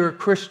know you're a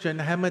Christian.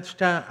 How much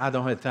time? I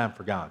don't have time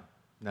for God.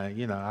 No,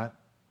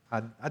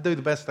 I do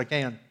the best I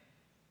can.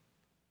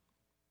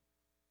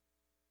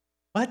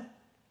 What?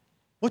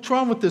 What's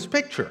wrong with this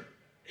picture?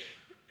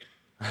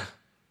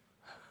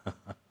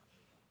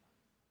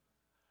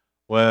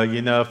 Well,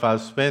 if I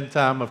spend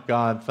time with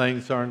God,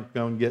 things aren't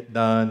going to get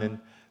done and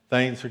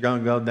things are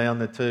going to go down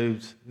the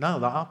tubes. No,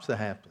 the opposite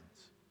happens.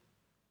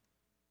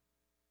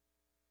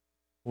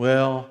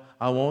 Well,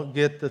 I won't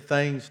get the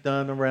things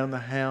done around the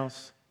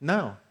house.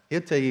 No,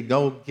 he'll tell you,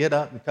 go get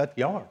up and cut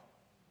the yard.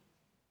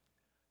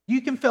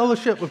 You can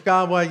fellowship with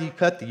God while you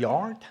cut the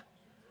yard.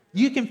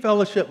 You can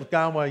fellowship with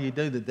God while you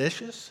do the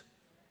dishes.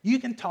 You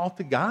can talk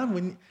to God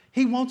when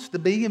He wants to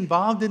be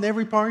involved in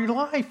every part of your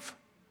life.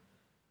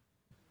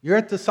 You're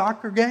at the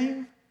soccer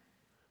game,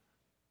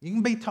 you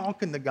can be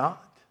talking to God.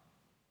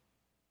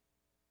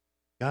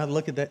 God,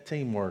 look at that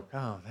teamwork.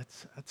 Oh,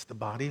 that's the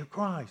body of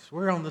Christ.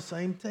 We're on the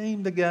same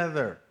team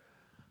together.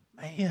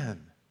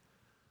 Man,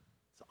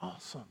 it's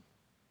awesome.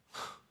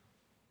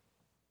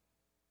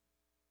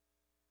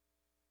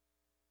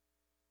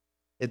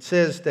 It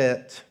says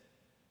that,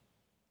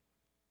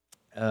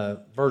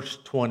 verse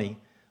 20,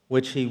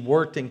 which He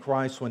worked in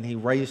Christ when He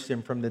raised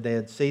Him from the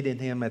dead,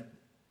 seated Him at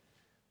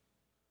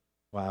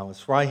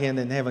His right hand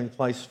in heavenly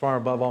places, far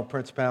above all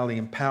principality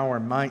and power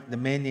and might,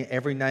 dominion,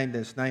 every name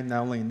that's named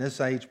not only in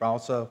this age, but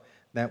also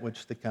that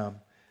which is to come.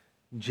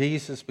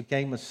 Jesus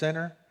became a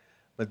sinner,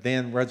 but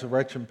then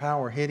resurrection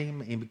power hit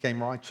Him, and He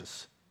became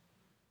righteous.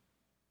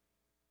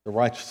 The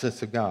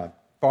righteousness of God,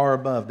 far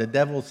above. The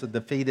devil's a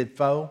defeated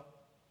foe.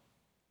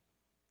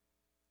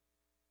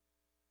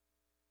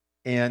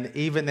 And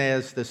even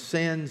as the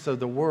sins of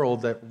the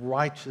world, that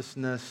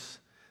righteousness,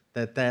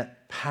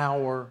 that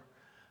power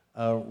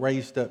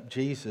raised up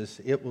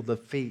Jesus, it will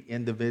defeat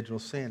individual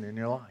sin in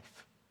your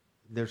life.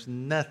 There's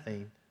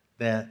nothing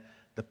that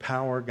the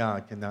power of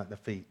God cannot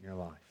defeat in your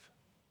life.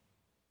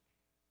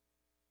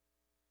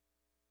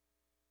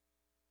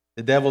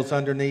 The devil's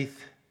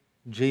underneath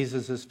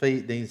Jesus'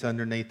 feet, and He's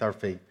underneath our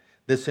feet.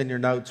 This in your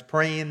notes.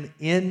 Praying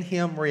in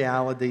Him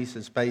realities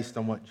is based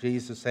on what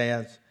Jesus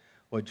has,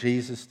 what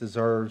Jesus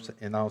deserves,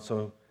 and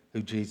also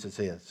who Jesus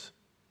is.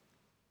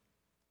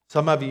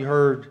 Some of you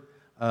heard,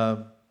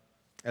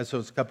 as it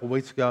was a couple of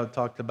weeks ago, I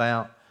talked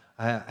about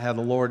how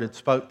the Lord had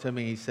spoke to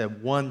me. He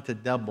said 1 to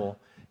double.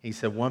 He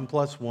said 1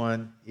 plus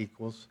 1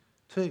 equals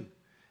 2.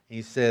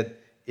 He said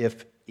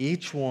if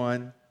each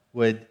one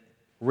would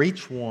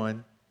reach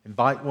one,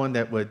 invite one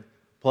that would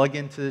plug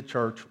into the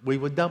church, we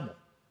would double.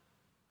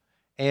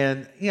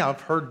 And,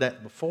 I've heard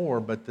that before,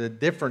 but the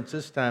difference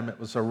this time, it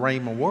was a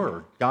rhema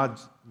word.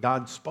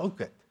 God spoke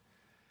it.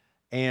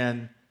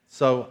 And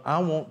so I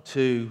want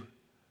to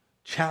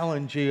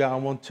challenge you. I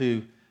want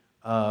to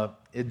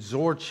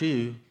exhort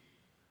you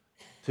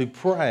to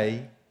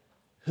pray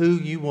who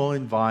you will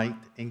invite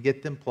and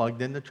get them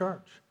plugged in the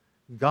church.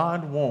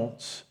 God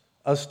wants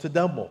us to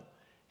double.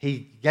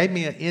 He gave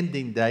me an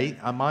ending date.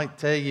 I might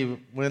tell you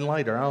when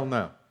later. I don't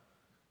know.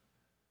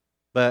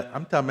 But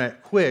I'm talking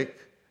about quick,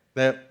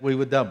 that we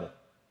would double.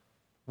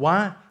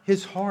 Why?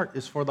 His heart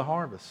is for the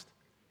harvest.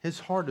 His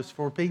heart is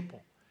for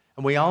people.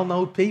 And we all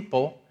know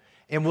people,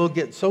 and we'll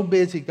get so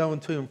busy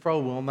going to and fro,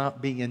 we'll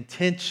not be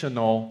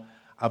intentional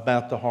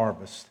about the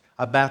harvest,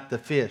 about the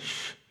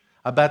fish,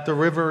 about the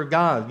river of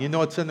God.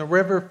 It's in the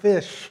river,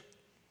 fish.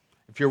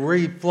 If you're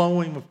really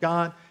flowing with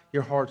God,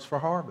 your heart's for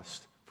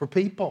harvest, for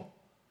people,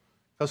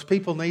 because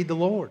people need the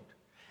Lord.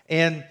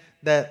 And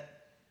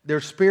that they're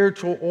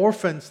spiritual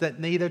orphans that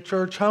need a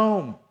church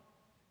home.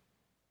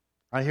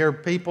 I hear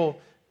people,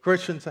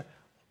 Christians say,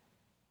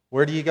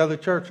 where do you go to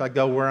church? I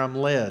go where I'm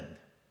led.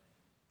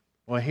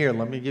 Well, here,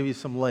 let me give you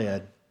some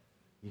lead.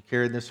 You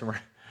carry this around.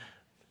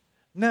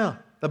 No,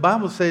 the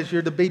Bible says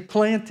you're to be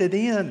planted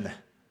in.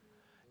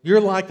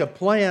 You're like a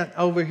plant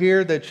over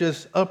here that's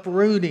just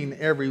uprooting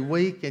every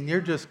week, and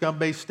you're just going to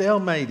be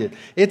stalemated.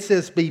 It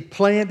says be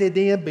planted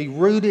in, be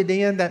rooted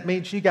in. That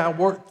means you got to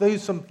work through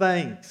some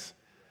things.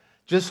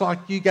 Just like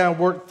you got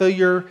to work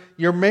through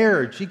your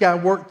marriage. You got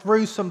to work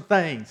through some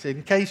things.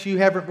 In case you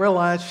haven't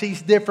realized,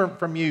 she's different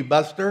from you,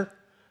 Buster.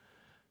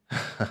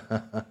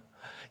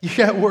 You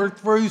got to work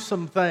through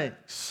some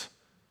things.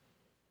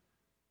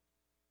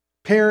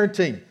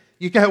 Parenting,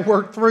 you got to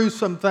work through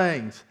some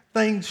things.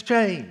 Things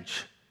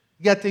change.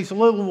 You got these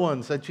little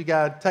ones that you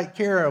got to take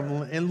care of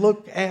and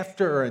look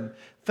after, and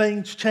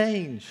things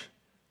change.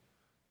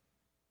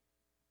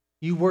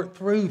 You work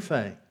through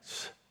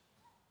things.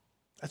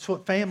 That's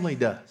what family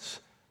does.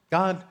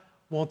 God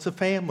wants a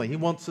family. He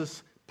wants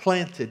us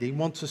planted. He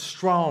wants us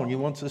strong. He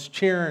wants us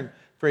cheering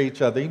for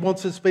each other. He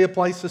wants us to be a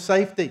place of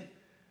safety,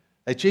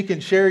 that you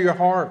can share your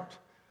heart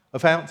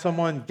without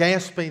someone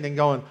gasping and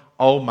going,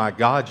 oh my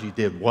God, you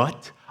did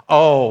what?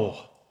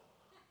 Oh,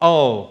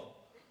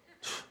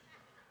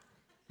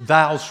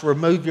 thou'st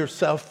remove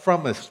yourself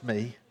from us,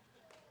 me.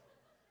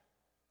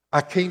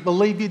 I can't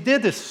believe you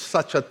did this,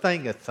 such a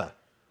thing as that.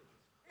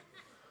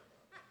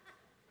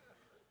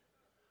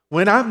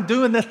 When I'm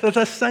doing this, there's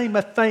the same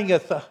thing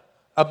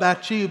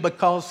about you,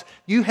 because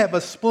you have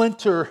a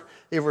splinter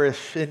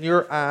irish in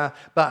your eye,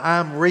 but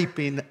I'm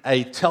reaping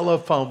a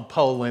telephone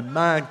pole in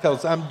mine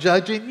because I'm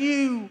judging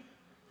you.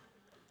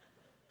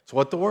 That's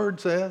what the Word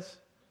says.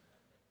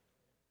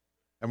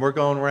 And we're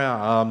going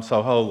around, oh, I'm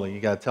so holy, you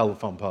got a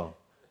telephone pole.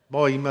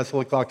 Boy, you must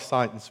look like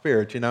sight and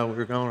spirit.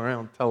 We're going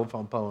around with a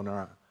telephone pole in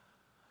our eye.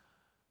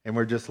 And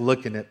we're just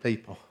looking at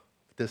people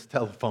with this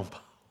telephone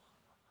pole.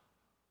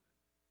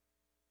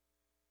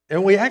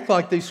 And we act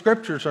like these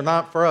scriptures are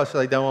not for us,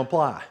 they don't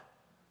apply.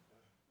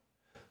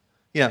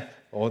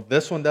 Well,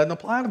 this one doesn't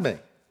apply to me.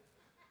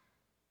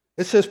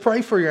 It says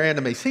pray for your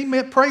enemies. He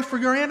meant pray for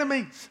your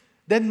enemies.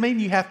 Doesn't mean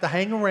you have to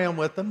hang around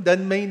with them.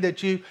 Doesn't mean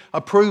that you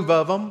approve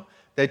of them,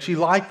 that you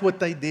like what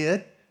they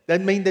did.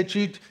 Doesn't mean that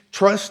you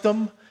trust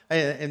them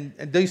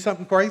and do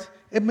something crazy.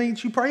 It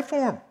means you pray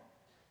for them.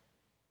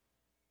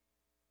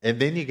 And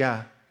then you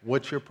got,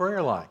 what's your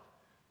prayer like?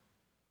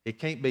 It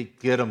can't be,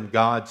 get them,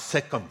 God,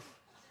 sick them.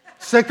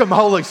 Sick them,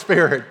 Holy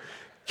Spirit.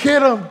 Get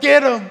them,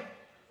 get them.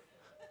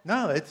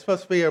 No, it's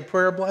supposed to be a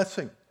prayer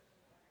blessing.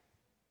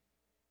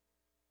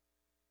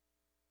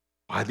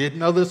 I didn't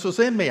know this was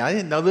in me. I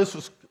didn't know this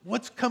was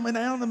what's coming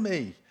out of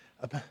me.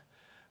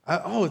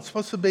 It's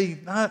supposed to be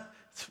not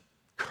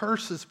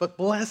curses, but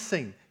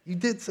blessing. You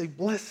did say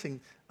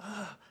blessing.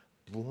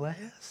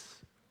 Bless?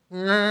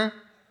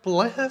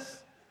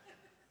 Bless?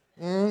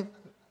 I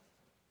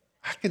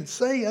can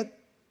say it.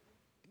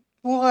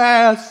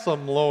 Bless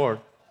them, Lord.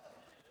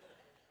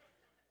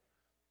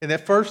 And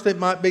at first it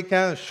might be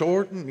kind of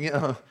short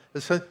and,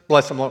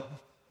 bless them, Lord.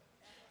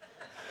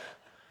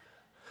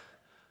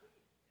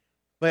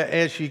 But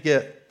as you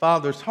get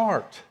Father's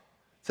heart,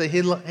 see,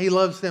 He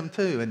loves them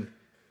too, and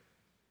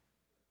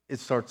it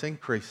starts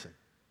increasing.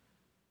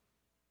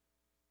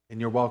 And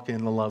you're walking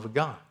in the love of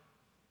God.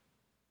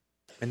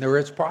 And there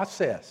is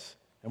process,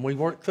 and we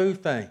work through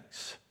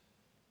things.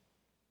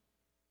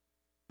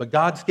 But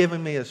God's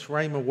given me this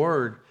rhema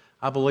word.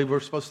 I believe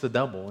we're supposed to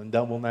double and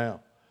double now.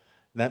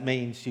 And that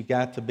means you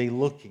got to be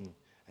looking,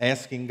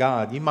 asking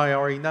God. You might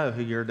already know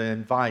who you're to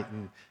invite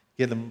and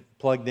get them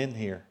plugged in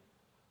here,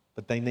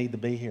 but they need to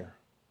be here.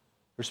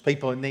 There's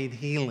people that need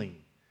healing.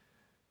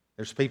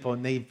 There's people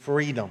that need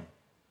freedom.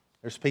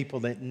 There's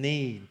people that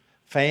need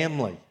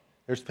family.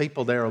 There's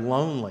people that are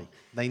lonely.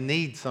 They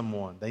need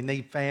someone. They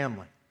need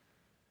family.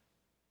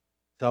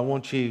 So I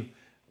want you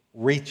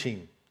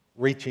reaching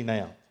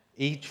out.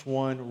 Each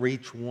one,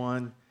 reach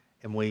one,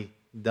 and we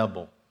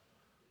double.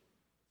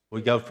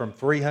 We go from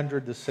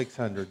 300 to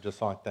 600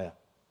 just like that.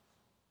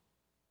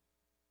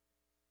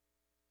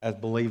 I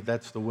believe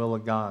that's the will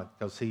of God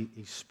because He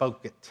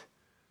spoke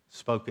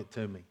it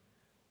to me.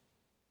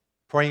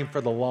 Praying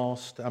for the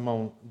lost. I'm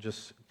going to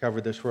just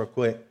cover this real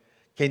quick.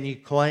 Can you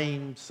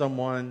claim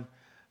someone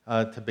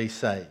to be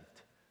saved?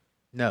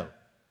 No.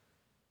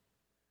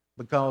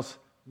 Because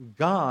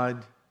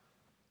God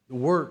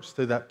works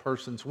through that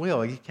person's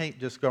will. You can't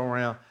just go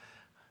around.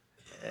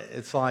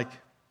 It's like,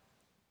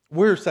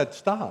 where's that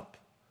stop?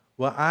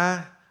 Well,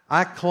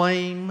 I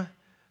claim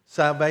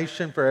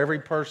salvation for every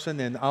person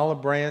in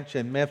Olive Branch,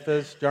 in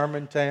Memphis,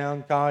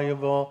 Germantown,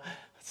 Collierville,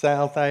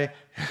 South A.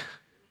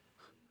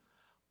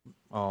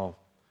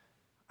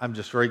 I'm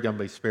just really going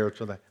to be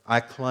spiritual today.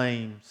 I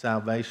claim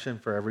salvation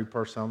for every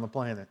person on the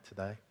planet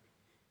today.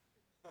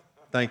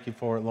 Thank you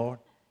for it, Lord.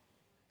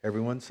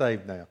 Everyone's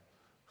saved now.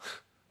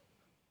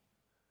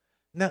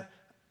 Now,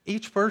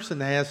 each person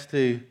has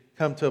to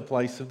come to a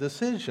place of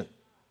decision.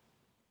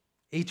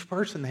 Each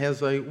person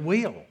has a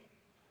will.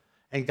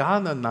 And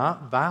God will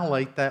not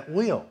violate that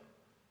will.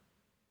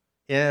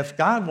 And if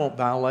God won't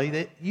violate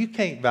it, you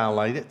can't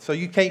violate it. So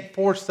you can't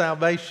force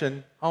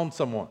salvation on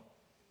someone.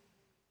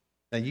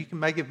 Now, you can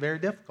make it very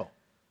difficult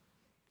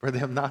for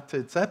them not to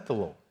accept the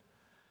Lord.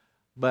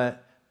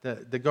 But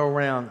to go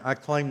around, I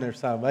claim their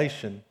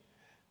salvation,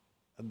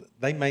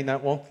 they may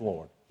not want the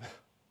Lord.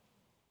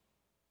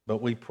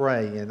 But we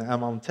pray, and I'm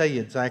going to tell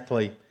you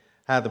exactly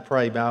how to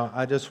pray, but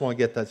I just want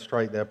to get that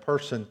straight. That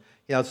person,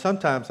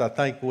 sometimes I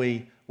think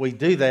we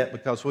do that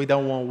because we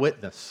don't want to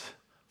witness.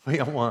 We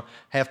don't want to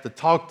have to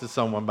talk to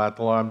someone about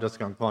the Lord. I'm just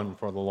going to claim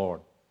for the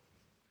Lord.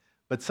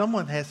 But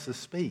someone has to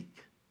speak.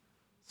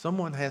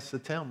 Someone has to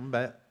tell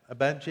them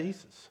about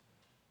Jesus.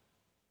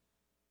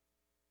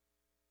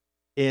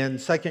 In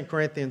 2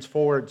 Corinthians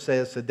 4, it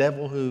says, the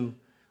devil who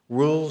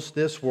rules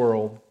this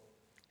world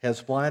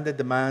has blinded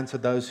the minds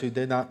of those who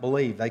do not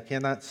believe. They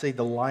cannot see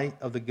the light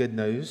of the good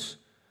news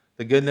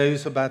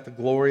about the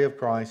glory of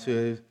Christ,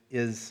 who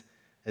is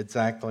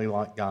exactly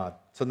like God.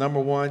 So number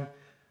one,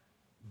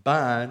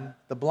 bind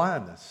the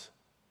blindness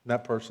in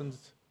that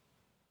person's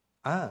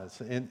eyes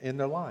in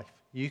their life.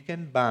 You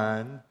can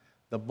bind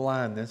the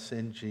blindness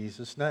in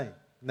Jesus' name.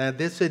 Now,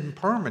 this isn't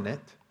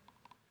permanent.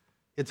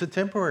 It's a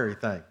temporary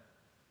thing.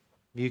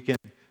 You can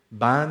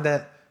bind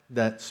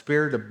that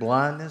spirit of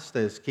blindness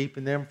that is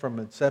keeping them from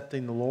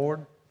accepting the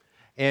Lord.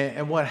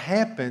 And what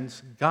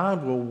happens,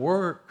 God will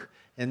work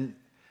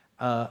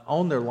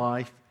on their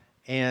life,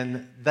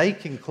 and they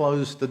can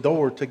close the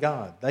door to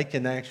God. They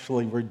can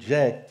actually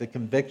reject the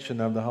conviction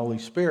of the Holy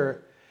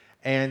Spirit,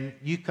 and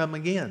you come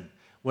again.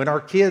 When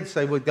our kids,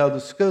 they would go to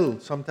school,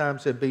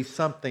 sometimes there'd be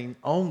something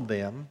on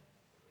them,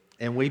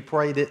 and we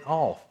prayed it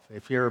off.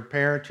 If you're a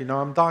parent, you know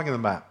what I'm talking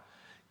about.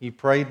 You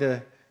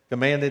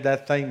commanded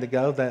that thing to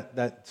go,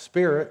 that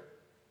spirit,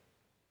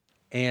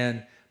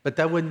 but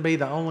that wouldn't be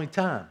the only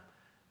time.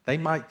 They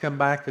might come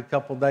back a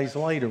couple days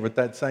later with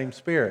that same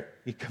spirit.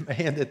 You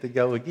command it to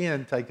go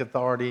again, take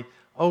authority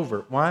over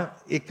it. Why?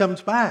 It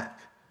comes back.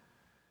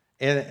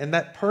 And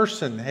that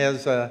person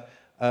has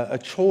a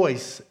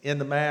choice in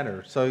the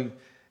matter. So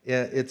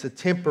it's a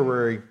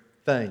temporary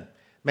thing.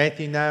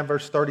 Matthew 9,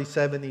 verse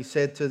 37, he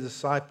said to the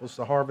disciples,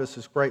 the harvest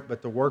is great,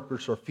 but the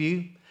workers are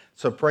few.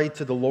 So pray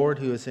to the Lord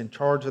who is in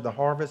charge of the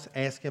harvest.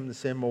 Ask him to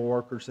send more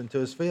workers into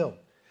his field.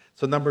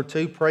 So number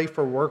 2, pray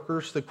for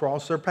workers to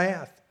cross their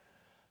path.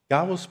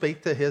 God will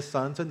speak to his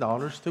sons and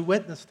daughters to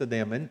witness to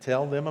them and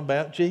tell them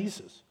about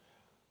Jesus.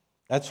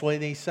 That's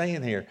what he's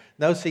saying here.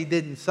 Notice he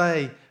didn't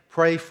say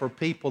pray for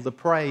people to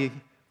pray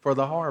for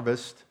the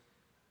harvest.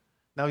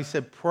 No, he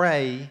said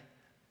pray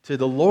to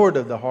the Lord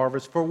of the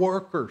harvest for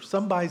workers.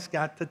 Somebody's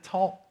got to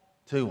talk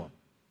to them.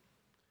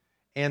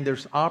 And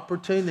there's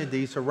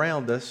opportunities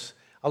around us.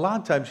 A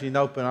lot of times you can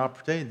open an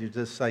opportunity to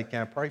just say,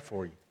 can I pray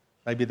for you?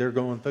 Maybe they're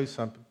going through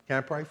something. Can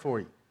I pray for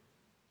you?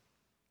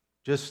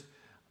 Just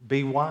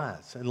be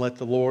wise and let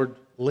the Lord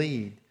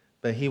lead,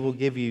 but he will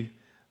give you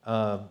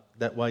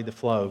that way to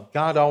flow.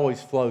 God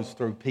always flows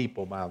through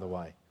people, by the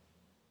way.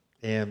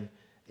 And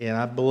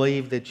I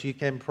believe that you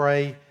can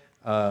pray,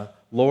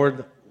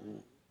 Lord,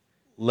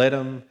 let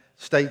them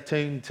stay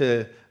tuned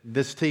to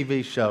this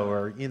TV show,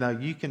 or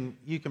you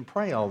can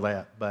pray all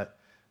that, but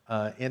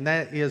and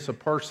that is a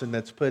person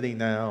that's putting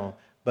that on.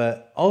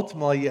 But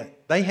ultimately,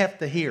 they have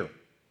to hear.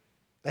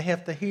 They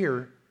have to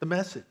hear the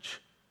message.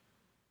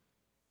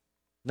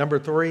 Number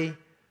 3,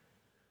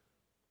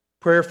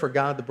 prayer for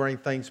God to bring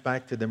things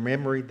back to the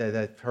memory that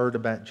they've heard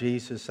about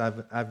Jesus.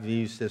 I've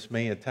used this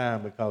many a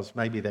time because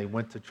maybe they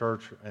went to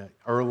church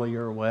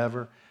earlier or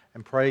whatever,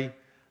 and pray,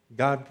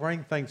 God,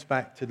 bring things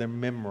back to their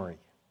memory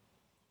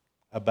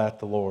about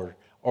the Lord.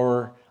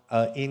 Or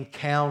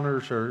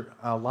encounters, or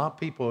a lot of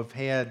people have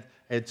had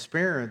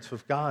experience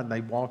with God and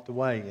they walked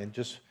away, and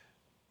just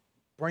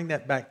bring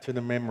that back to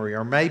the memory.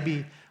 Or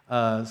maybe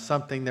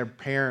something their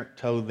parent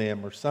told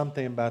them, or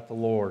something about the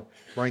Lord,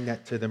 bring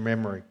that to their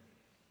memory.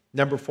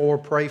 Number 4,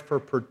 pray for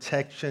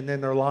protection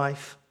in their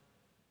life.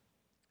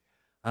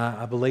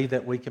 I believe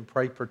that we can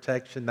pray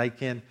protection. They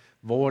can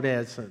void,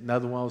 as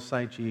another one of those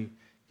things you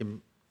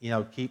can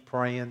keep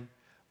praying.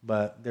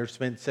 But there's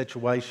been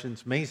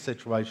many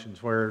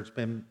situations where there's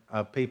been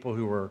people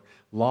who were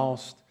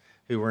lost,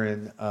 who were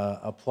in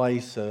a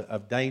place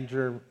of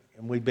danger,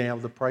 and we've been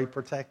able to pray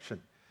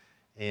protection.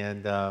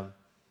 And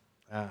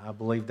I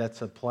believe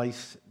that's a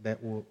place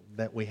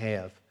that we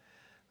have.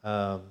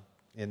 And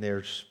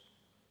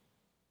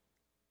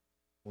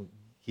we'll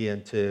get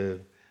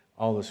into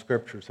all the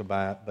scriptures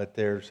about it, but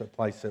there's a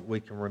place that we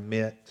can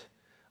remit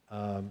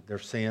their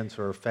sins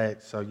or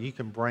effects. So you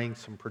can bring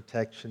some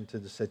protection to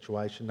the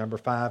situation. Number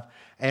 5,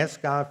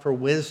 ask God for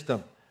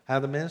wisdom, how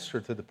to minister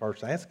to the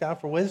person. Ask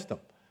God for wisdom.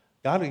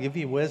 God will give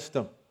you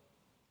wisdom.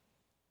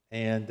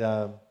 And,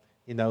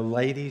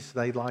 ladies,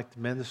 they like to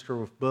minister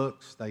with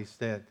books. They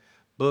said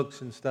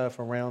books and stuff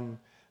around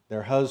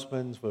their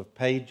husbands with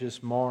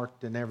pages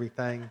marked and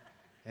everything.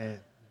 And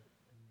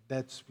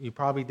you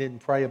probably didn't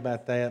pray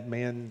about that,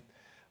 men.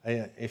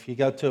 If you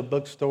go to a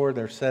bookstore,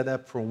 they're set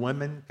up for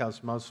women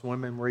because most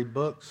women read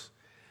books,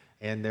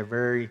 and they're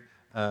very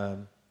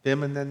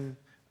feminine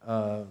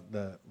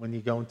when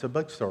you go into a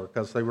bookstore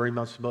because they read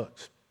most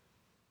books.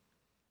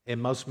 And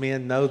most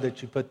men know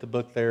that you put the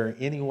book there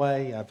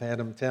anyway. I've had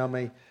them tell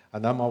me, I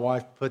know my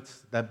wife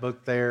puts that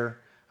book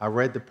there. I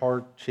read the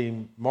part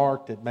she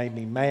marked. It made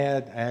me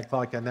mad. I act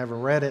like I never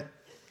read it.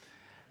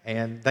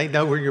 And they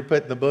know where you're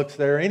putting the books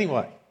there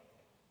anyway.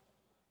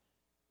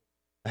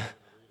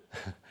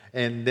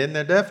 And then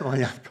they're definitely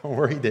not going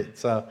to read it.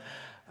 So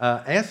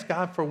ask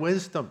God for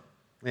wisdom,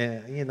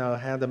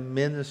 how to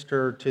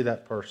minister to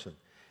that person.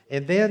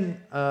 And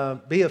then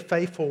be a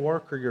faithful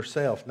worker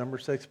yourself. Number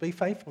 6, be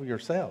faithful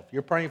yourself.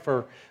 You're praying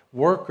for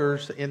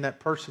workers in that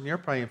person you're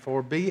praying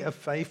for. Be a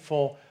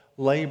faithful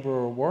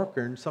laborer or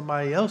worker in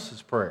somebody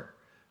else's prayer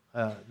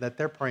that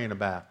they're praying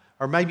about.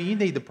 Or maybe you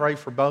need to pray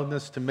for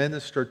boldness to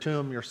minister to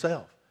them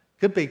yourself.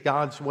 Could be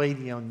God's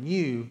waiting on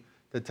you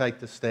to take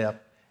the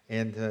step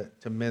and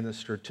to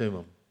minister to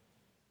them.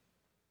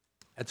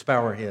 Let's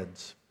bow our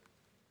heads.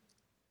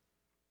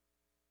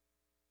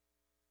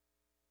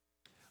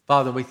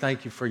 Father, we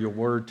thank you for your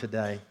word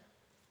today.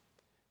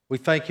 We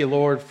thank you,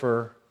 Lord,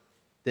 for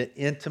the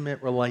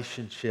intimate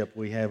relationship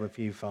we have with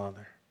you,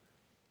 Father.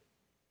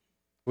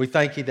 We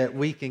thank you that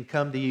we can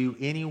come to you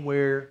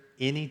anywhere,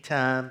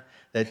 anytime,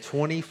 that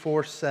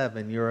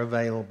 24/7 you're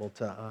available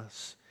to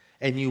us.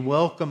 And you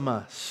welcome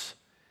us,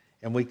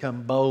 and we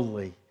come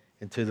boldly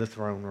into the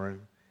throne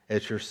room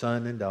as your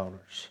son and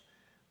daughters.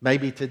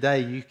 Maybe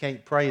today you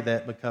can't pray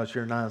that because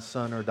you're not a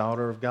son or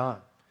daughter of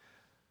God.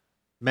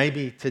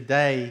 Maybe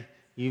today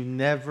you've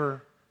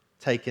never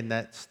taken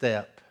that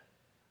step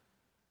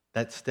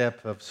That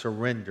step of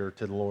surrender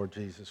to the Lord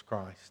Jesus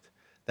Christ.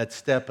 That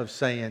step of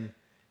saying,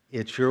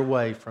 it's your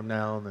way from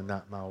now on and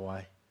not my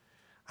way.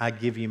 I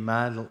give you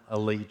my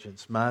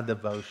allegiance, my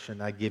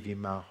devotion. I give you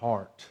my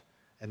heart,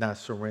 and I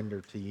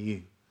surrender to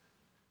you.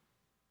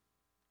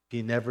 If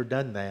you've never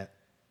done that,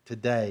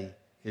 today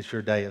is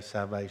your day of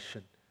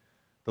salvation.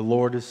 The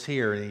Lord is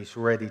here, and He's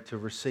ready to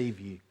receive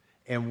you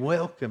and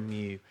welcome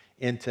you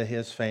into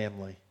His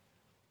family.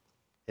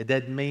 It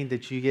doesn't mean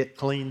that you get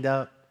cleaned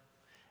up.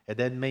 It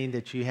doesn't mean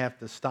that you have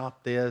to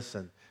stop this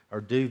or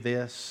do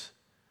this.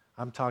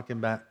 I'm talking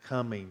about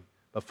coming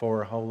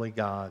before a holy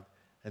God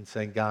and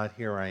saying, God,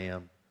 here I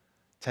am.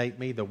 Take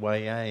me the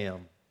way I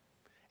am.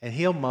 And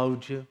He'll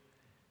mold you.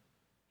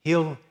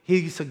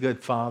 He's a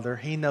good Father.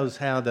 He knows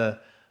how to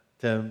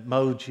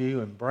mold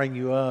you and bring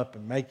you up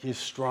and make you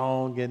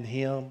strong in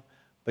Him.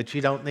 But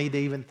you don't need to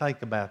even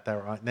think about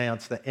that right now.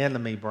 It's the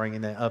enemy bringing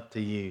that up to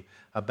you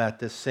about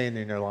this sin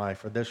in your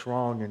life or this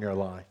wrong in your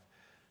life.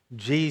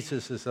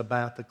 Jesus is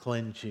about to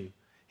cleanse you.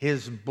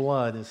 His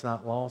blood has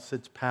not lost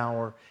its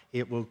power.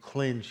 It will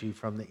cleanse you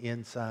from the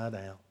inside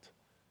out.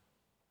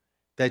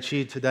 That's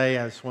you today.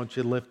 I just want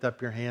you to lift up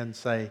your hand and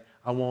say,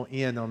 I want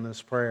in on this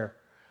prayer.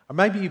 Or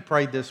maybe you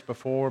prayed this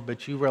before,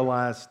 but you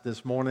realized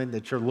this morning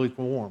that you're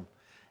lukewarm.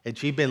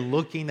 That you've been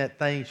looking at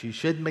things you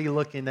shouldn't be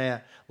looking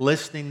at,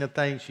 listening to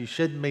things you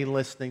shouldn't be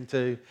listening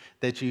to,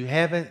 that you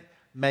haven't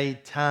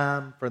made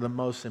time for the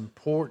most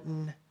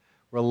important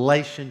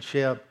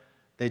relationship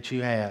that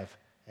you have,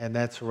 and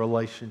that's a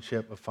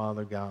relationship with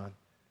Father God.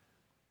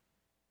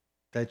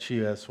 That's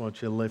you. I just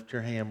want you to lift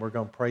your hand. We're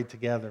going to pray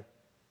together,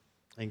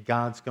 and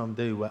God's going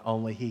to do what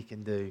only He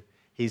can do.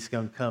 He's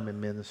going to come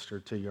and minister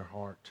to your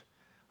heart.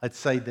 Let's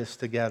say this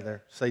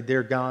together. Say,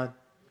 Dear God,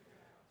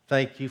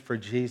 thank you for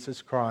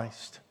Jesus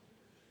Christ,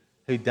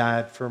 who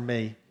died for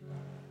me,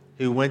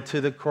 who went to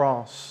the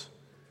cross,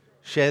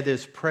 shed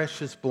His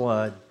precious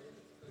blood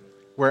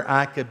where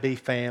I could be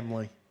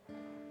family.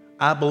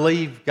 I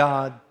believe,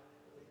 God,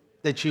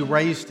 that you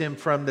raised Him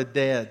from the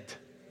dead.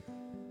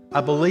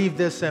 I believe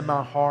this in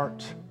my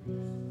heart,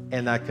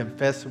 and I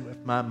confess it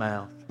with my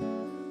mouth.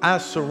 I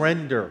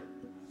surrender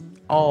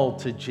all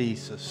to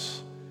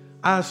Jesus.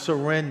 I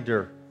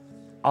surrender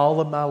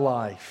all of my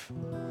life,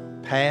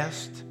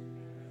 past,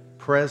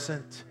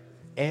 present,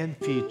 and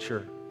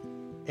future,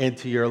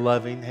 into your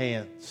loving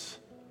hands.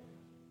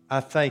 I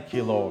thank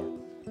you, Lord,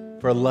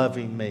 for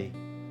loving me.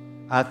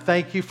 I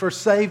thank you for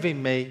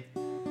saving me.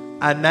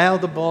 I now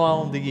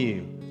belong to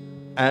you.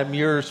 I'm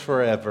yours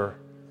forever.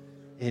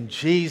 In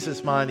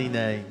Jesus' mighty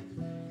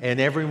name. And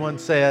everyone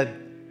said,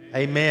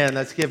 amen.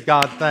 Let's give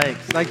God thanks.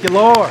 Thank you,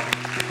 Lord.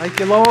 Thank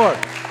you, Lord.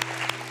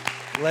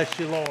 Bless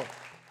you, Lord.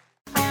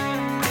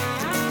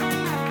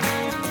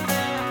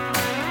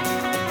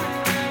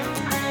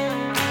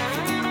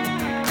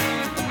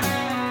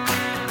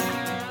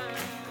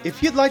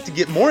 If you'd like to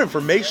get more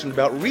information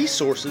about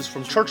resources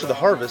from Church of the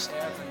Harvest,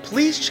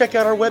 please check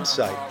out our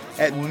website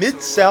at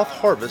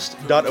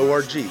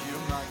midsouthharvest.org.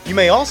 You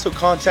may also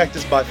contact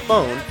us by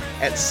phone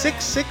at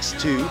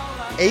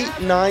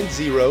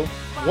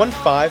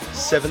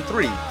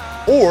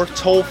 662-890-1573 or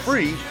toll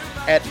free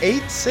at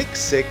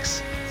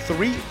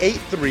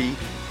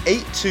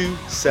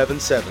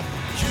 866-383-8277. You,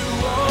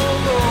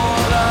 oh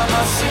Lord, are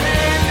my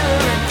Savior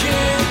and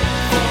King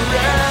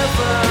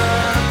forever.